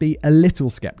least be a little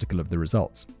skeptical of the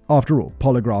results. After all,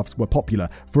 polygraphs were popular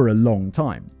for a long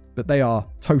time, but they are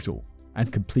total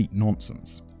and complete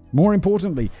nonsense. More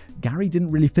importantly, Gary didn't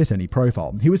really fit any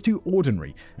profile. He was too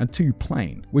ordinary and too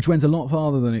plain, which went a lot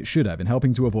farther than it should have in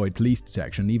helping to avoid police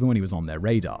detection even when he was on their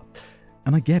radar.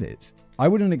 And I get it. I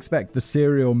wouldn't expect the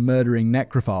serial murdering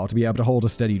necrophile to be able to hold a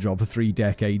steady job for 3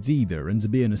 decades either and to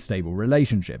be in a stable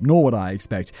relationship, nor would I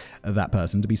expect that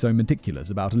person to be so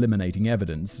meticulous about eliminating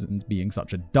evidence and being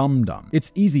such a dum-dum.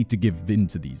 It's easy to give in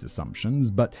to these assumptions,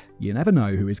 but you never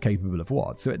know who is capable of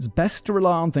what, so it's best to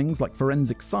rely on things like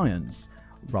forensic science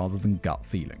rather than gut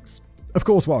feelings. Of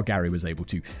course, while Gary was able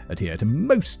to adhere to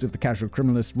most of the casual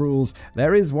criminalist rules,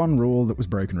 there is one rule that was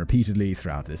broken repeatedly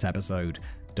throughout this episode: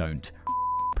 don't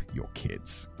your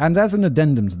kids. And as an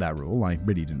addendum to that rule, I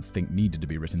really didn't think needed to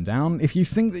be written down, if you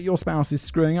think that your spouse is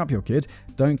screwing up your kid,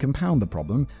 don't compound the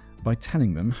problem by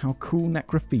telling them how cool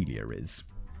necrophilia is.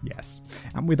 Yes.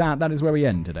 And with that is where we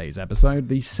end today's episode,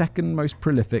 the second most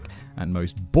prolific and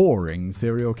most boring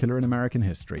serial killer in American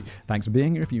history. Thanks for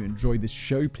being here. If you enjoyed this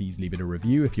show, please leave it a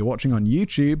review. If you're watching on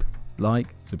YouTube,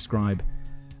 like, subscribe,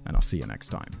 and I'll see you next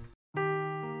time.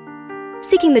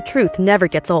 Seeking the truth never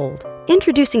gets old.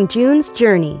 Introducing June's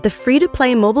Journey, the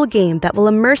free-to-play mobile game that will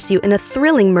immerse you in a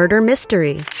thrilling murder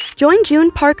mystery. Join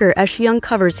June Parker as she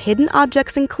uncovers hidden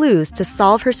objects and clues to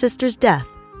solve her sister's death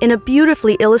in a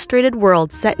beautifully illustrated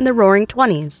world set in the Roaring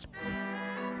 20s.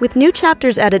 With new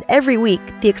chapters added every week,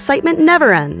 the excitement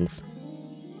never ends.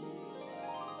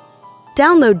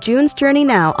 Download June's Journey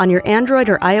now on your Android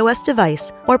or iOS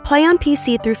device, or play on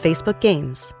PC through Facebook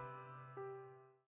Games.